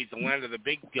was always the land of the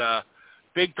big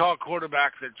tall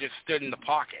quarterbacks that just stood in the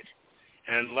pocket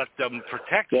and let them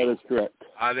protect you. That is correct.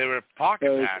 They were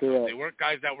pocket passers. They weren't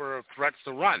guys that were threats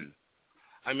to run.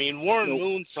 I mean, Warren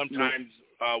Moon sometimes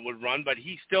would run, but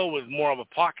he still was more of a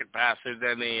pocket passer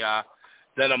than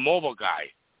a mobile guy.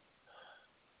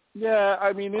 Yeah,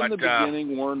 I mean, in the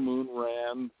beginning, Warren Moon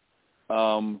ran.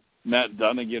 Matt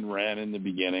Dunnigan ran in the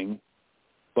beginning.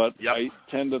 But I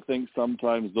tend to think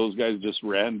sometimes those guys just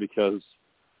ran because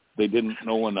they didn't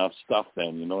know enough stuff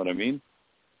then. You know what I mean?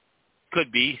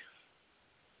 Could be.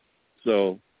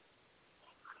 So,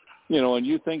 you know, and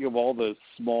you think of all the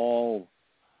small,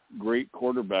 great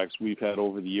quarterbacks we've had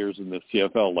over the years in the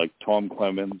CFL, like Tom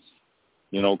Clemens,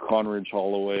 you know, Conridge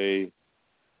Holloway,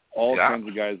 all kinds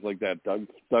of guys like that. Doug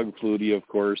Flutie, of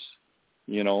course.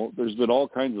 You know, there's been all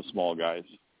kinds of small guys.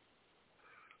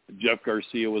 Jeff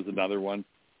Garcia was another one.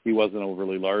 He wasn't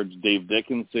overly large. Dave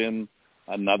Dickinson,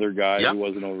 another guy who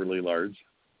wasn't overly large.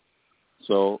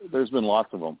 So there's been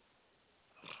lots of them.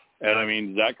 And, I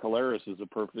mean, Zach Collaros is a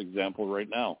perfect example right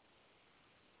now.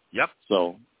 Yep.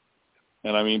 So,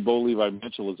 and, I mean, Bo Levi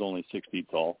Mitchell is only 6 feet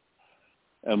tall.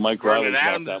 And Mike Riley's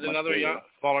not that much another bigger.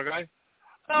 smaller guy.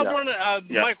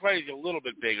 Mike Riley's a little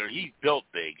bit bigger. He's built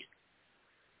big.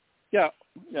 Yeah.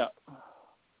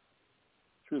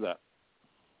 True that.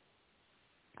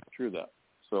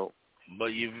 So,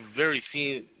 but you haven't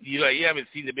seen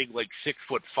the big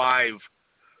 6'5",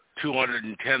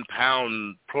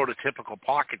 210-pound prototypical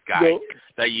pocket guy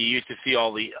that you used to see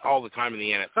all the time in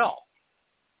the NFL.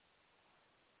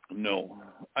 No,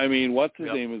 I mean, what's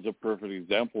his name is a perfect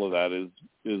example of that.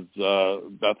 Is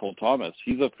Bethel Thomas?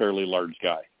 He's a fairly large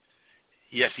guy.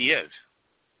 Yes, he is.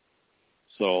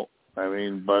 So, I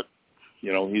mean, but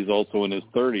you know, he's also in his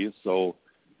 30s, so.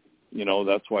 You know,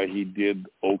 that's why he did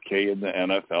okay in the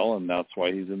NFL, and that's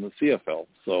why he's in the CFL.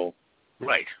 So,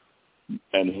 right,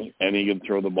 and he can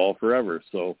throw the ball forever.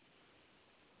 So,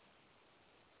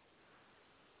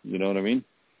 you know what I mean?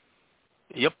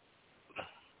 Yep.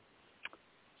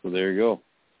 So there you go.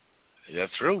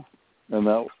 That's true. And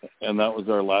that was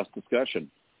our last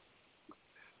discussion.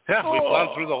 Yeah, we've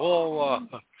gone through the whole.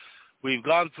 We've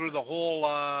gone through the whole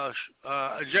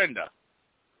agenda.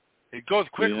 It goes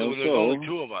quickly when there's only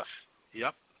two of us.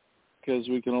 Yep. Because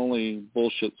we can only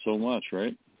bullshit so much,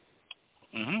 right?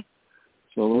 Mm-hmm.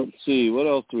 So let's see, what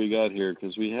else do we got here?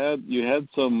 Because you had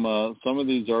some of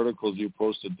these articles you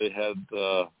posted. They had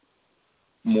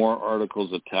more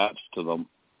articles attached to them.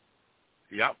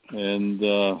 Yep. And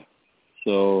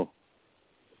so,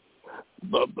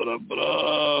 I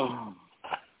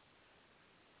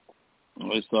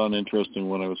saw an interesting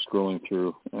one I was scrolling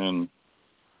through, and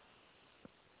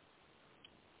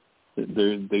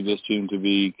they just seem to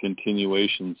be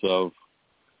continuations of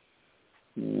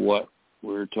what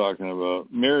we're talking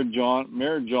about. Mayor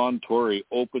John Tory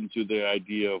open to the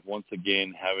idea of once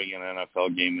again having an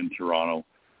NFL game in Toronto.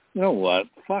 You know what?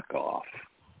 Fuck off.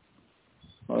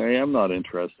 I am not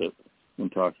interested in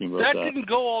talking about that. That didn't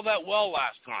go all that well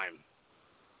last time.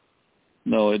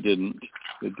 No, it didn't.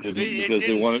 It didn't because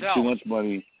they wanted too much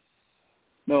money.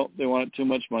 No, they wanted too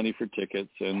much money for tickets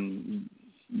and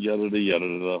yada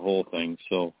the whole thing.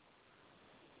 So,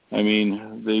 I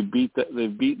mean, they've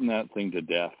beaten that thing to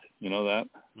death. You know that?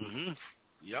 Mhm.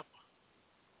 Yep.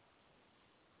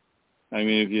 I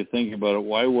mean, if you think about it,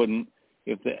 why wouldn't,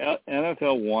 if the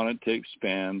NFL wanted to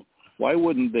expand, why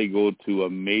wouldn't they go to a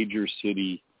major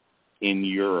city in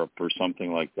Europe or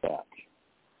something like that?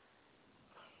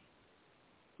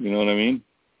 You know what I mean?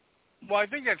 Well, I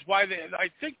think that's why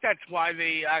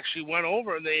they actually went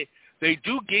over, and they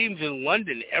do games in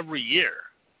London every year.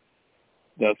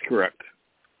 That's correct.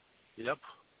 Yep.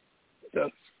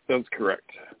 That's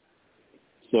correct.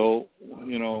 So,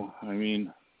 you know, I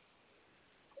mean,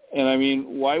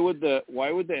 why would the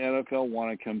NFL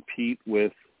want to compete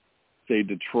with, say,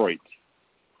 Detroit,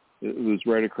 who's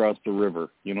right across the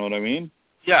river? You know what I mean?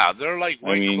 Yeah, they're like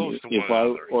close to one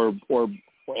another.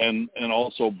 And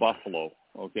also Buffalo.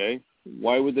 Okay,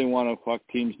 why would they want to fuck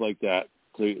teams like that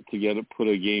to put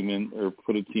a game in or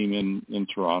put a team in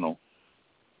Toronto?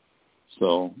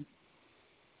 So,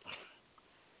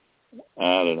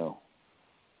 I don't know.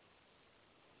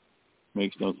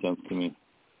 Makes no sense to me.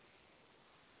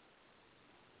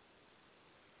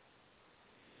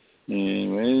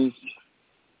 Anyways,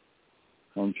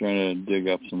 I'm trying to dig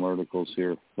up some articles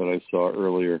here that I saw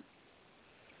earlier.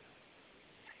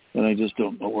 And I just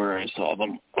don't know where I saw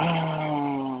them.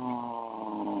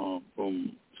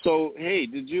 Boom. So, hey,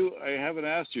 I haven't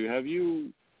asked you, have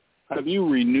you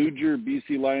renewed your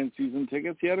BC Lions season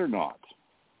tickets yet or not?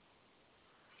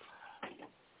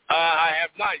 I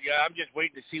have not yet. I'm just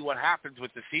waiting to see what happens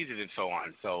with the season and so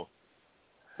on. So,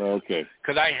 okay.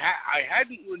 Because I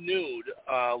hadn't renewed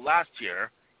last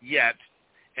year yet,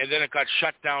 and then it got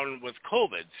shut down with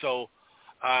COVID. So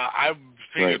I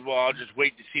figured, well, I'll just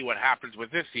wait to see what happens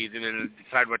with this season and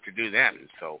decide what to do then.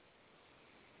 So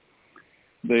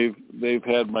they've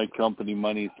had my company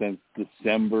money since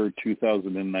December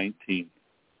 2019.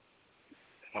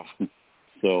 Oh.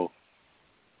 So,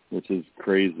 which is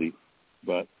crazy,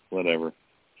 but whatever.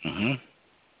 Mm-hmm.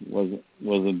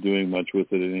 Wasn't doing much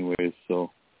with it anyways.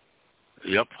 So.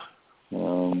 Yep.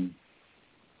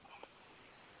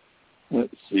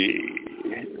 Let's see.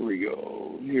 Here we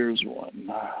go. Here's one.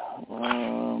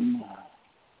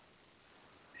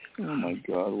 Oh my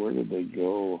God, where did they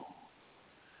go?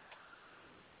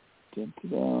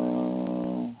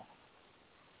 Da-da-da.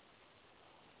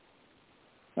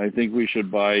 I think we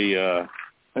should buy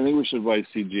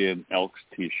CJ an Elks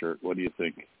T-shirt. What do you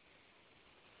think?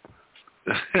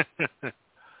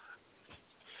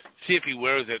 See if he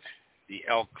wears it. The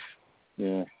Elks.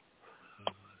 Yeah.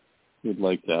 You'd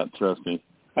like that, trust me.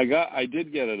 I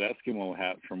did get an Eskimo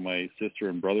hat from my sister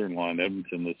and brother-in-law in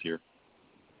Edmonton this year.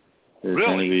 They were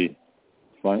trying to be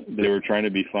fun. They were trying to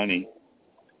be funny.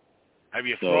 Have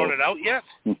you thrown it out yet?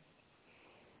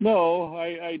 No,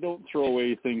 I don't throw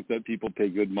away things that people pay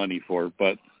good money for,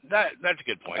 but that's a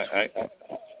good point.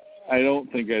 I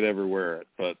don't think I'd ever wear it,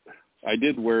 but I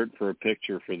did wear it for a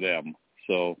picture for them.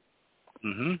 So,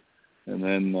 mm-hmm. and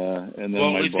then well,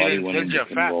 my body went into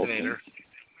convulsions.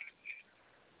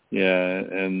 Yeah,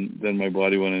 and then my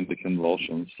body went into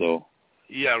convulsions. So,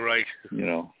 yeah, right. You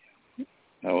know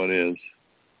how it is.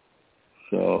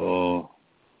 So,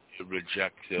 you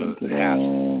reject the hat.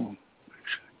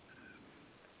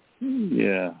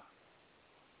 Yeah.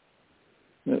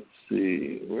 Let's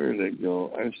see. Where did it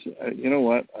go? You know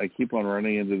what? I keep on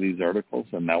running into these articles,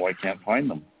 and now I can't find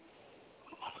them.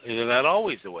 Isn't that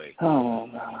always the way? Oh,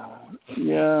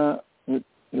 yeah, it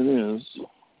is.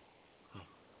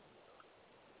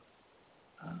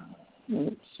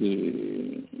 Let's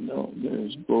see. No,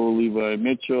 there's Bo Levi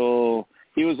Mitchell.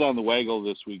 He was on the Waggle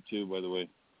this week, too, by the way.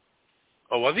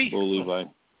 Oh, was he? Bo Levi.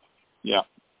 Yeah.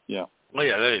 Oh,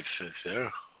 yeah, that is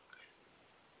there.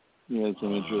 He had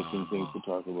some interesting things to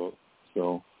talk about.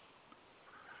 So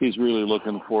he's really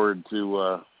looking forward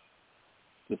to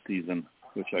the season,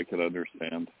 which I could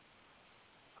understand,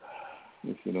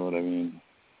 if you know what I mean.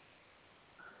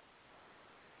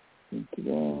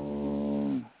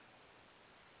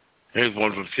 Here's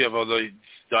one from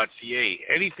CFL.ca.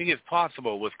 Anything is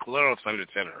possible with Caleros under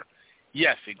center.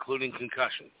 Yes, including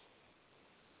concussions.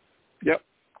 Yep,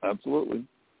 absolutely.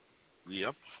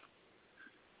 Yep.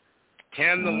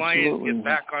 Can the Lions get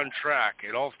back on track?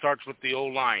 It all starts with the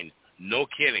O-line. No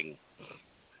kidding.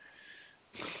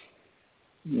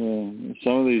 Yeah,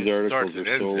 some of these articles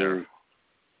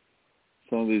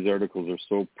are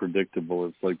so predictable.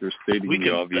 It's like they're stating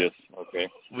the obvious. Okay.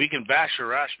 We can bash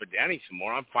Arash Madani some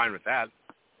more. I'm fine with that.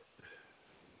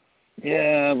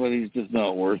 Yeah, but he's just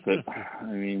not worth it. I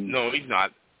mean, no, he's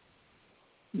not.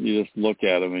 You just look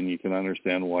at him and you can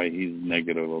understand why he's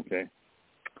negative. Okay.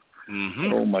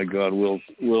 Mm-hmm. Oh my God,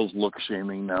 Will's look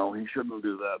shaming now. He shouldn't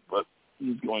do that, but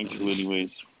he's going to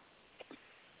anyways.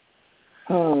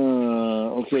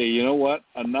 Okay, you know what?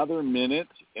 Another minute,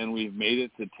 and we've made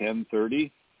it to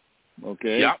 10:30.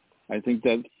 Okay. Yeah. I think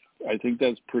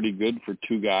that's pretty good for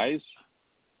two guys.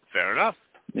 Fair enough.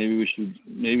 Maybe we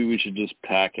should just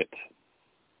pack it.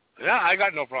 Yeah, I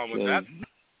got no problem with that.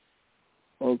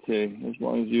 Okay, as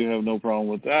long as you have no problem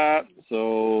with that.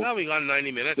 So. Well, we got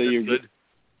 90 minutes. That's good.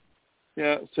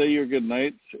 Yeah, say your good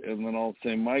nights, and then I'll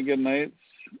say my good nights,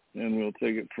 and we'll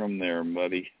take it from there,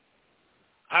 buddy.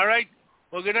 All right.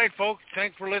 Well, good night, folks.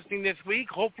 Thanks for listening this week.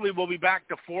 Hopefully we'll be back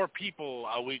to 4 people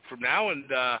a week from now, and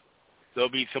there'll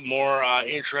be some more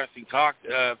interesting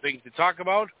things to talk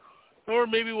about, or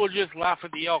maybe we'll just laugh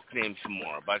at the Elk name some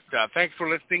more. But thanks for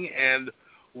listening, and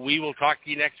we will talk to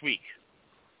you next week.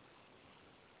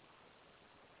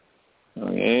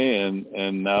 Okay,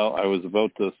 and now I was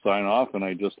about to sign off, and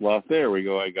I just lost. There we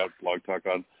go. I got Blog Talk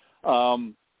on.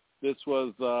 This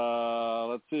was,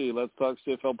 let's see, Let's Talk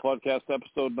CFL podcast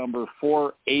episode number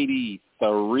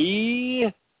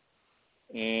 483.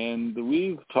 And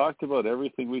we've talked about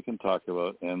everything we can talk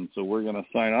about. And so we're going to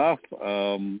sign off.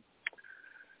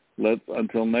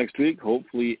 Until next week,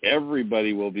 hopefully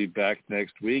everybody will be back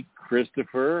next week.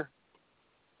 Christopher,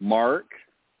 Mark,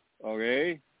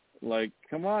 okay? Like,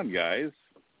 come on, guys.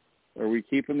 Are we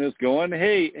keeping this going?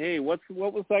 Hey, what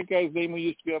was that guy's name who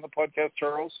used to be on the podcast,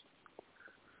 Charles?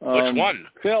 Which one?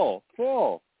 Phil,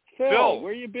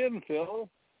 where you been, Phil?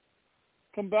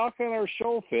 Come back on our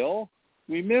show, Phil.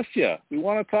 We miss you. We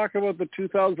want to talk about the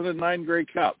 2009 Grey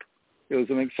Cup. It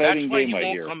was an exciting game, I hear. That's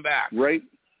why he won't come back.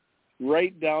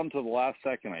 Right down to the last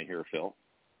second, I hear, Phil.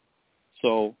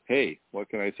 So, hey, what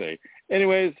can I say?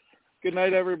 Anyways, good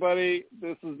night, everybody.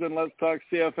 This has been Let's Talk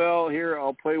CFL. Here,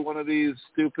 I'll play one of these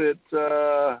stupid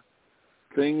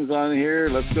things on here.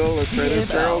 Let's go. Let's try this,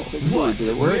 Charles. What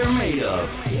we're made of.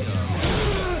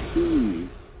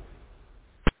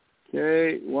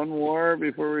 Okay, one more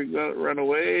before we run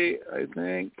away, I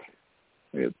think.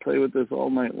 I could play with this all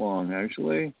night long,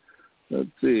 actually. Let's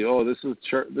see. Oh, this is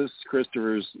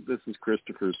Christopher's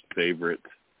favorite.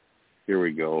 Here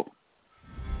we go.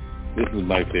 This is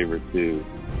my favorite too.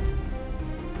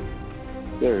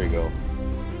 There you go.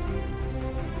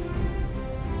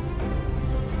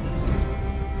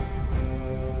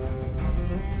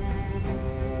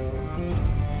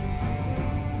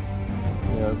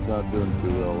 Yeah, it's not doing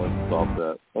too well. Let's stop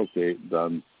that. Okay,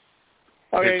 done.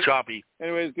 Okay. It's choppy.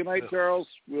 Anyways, good night, Charles.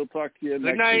 We'll talk to you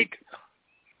next night. week.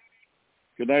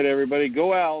 Good night, everybody.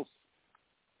 Go Owls.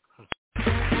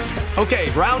 Okay,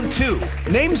 round 2.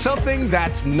 Name something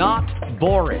that's not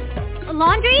boring. A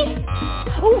laundry?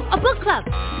 Ooh, a book club.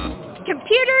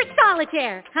 Computer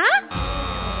solitaire, huh?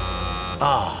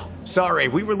 Ah, sorry,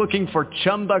 we were looking for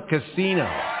Chumba Casino.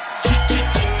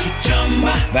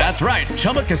 That's right,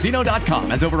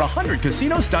 ChumbaCasino.com has over 100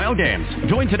 casino-style games.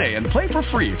 Join today and play for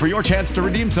free for your chance to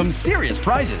redeem some serious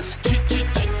prizes.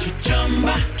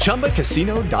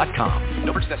 ChumbaCasino.com.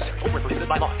 No purchase necessary. Void where prohibited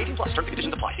by law. 18+ terms and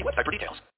conditions apply. See website for details.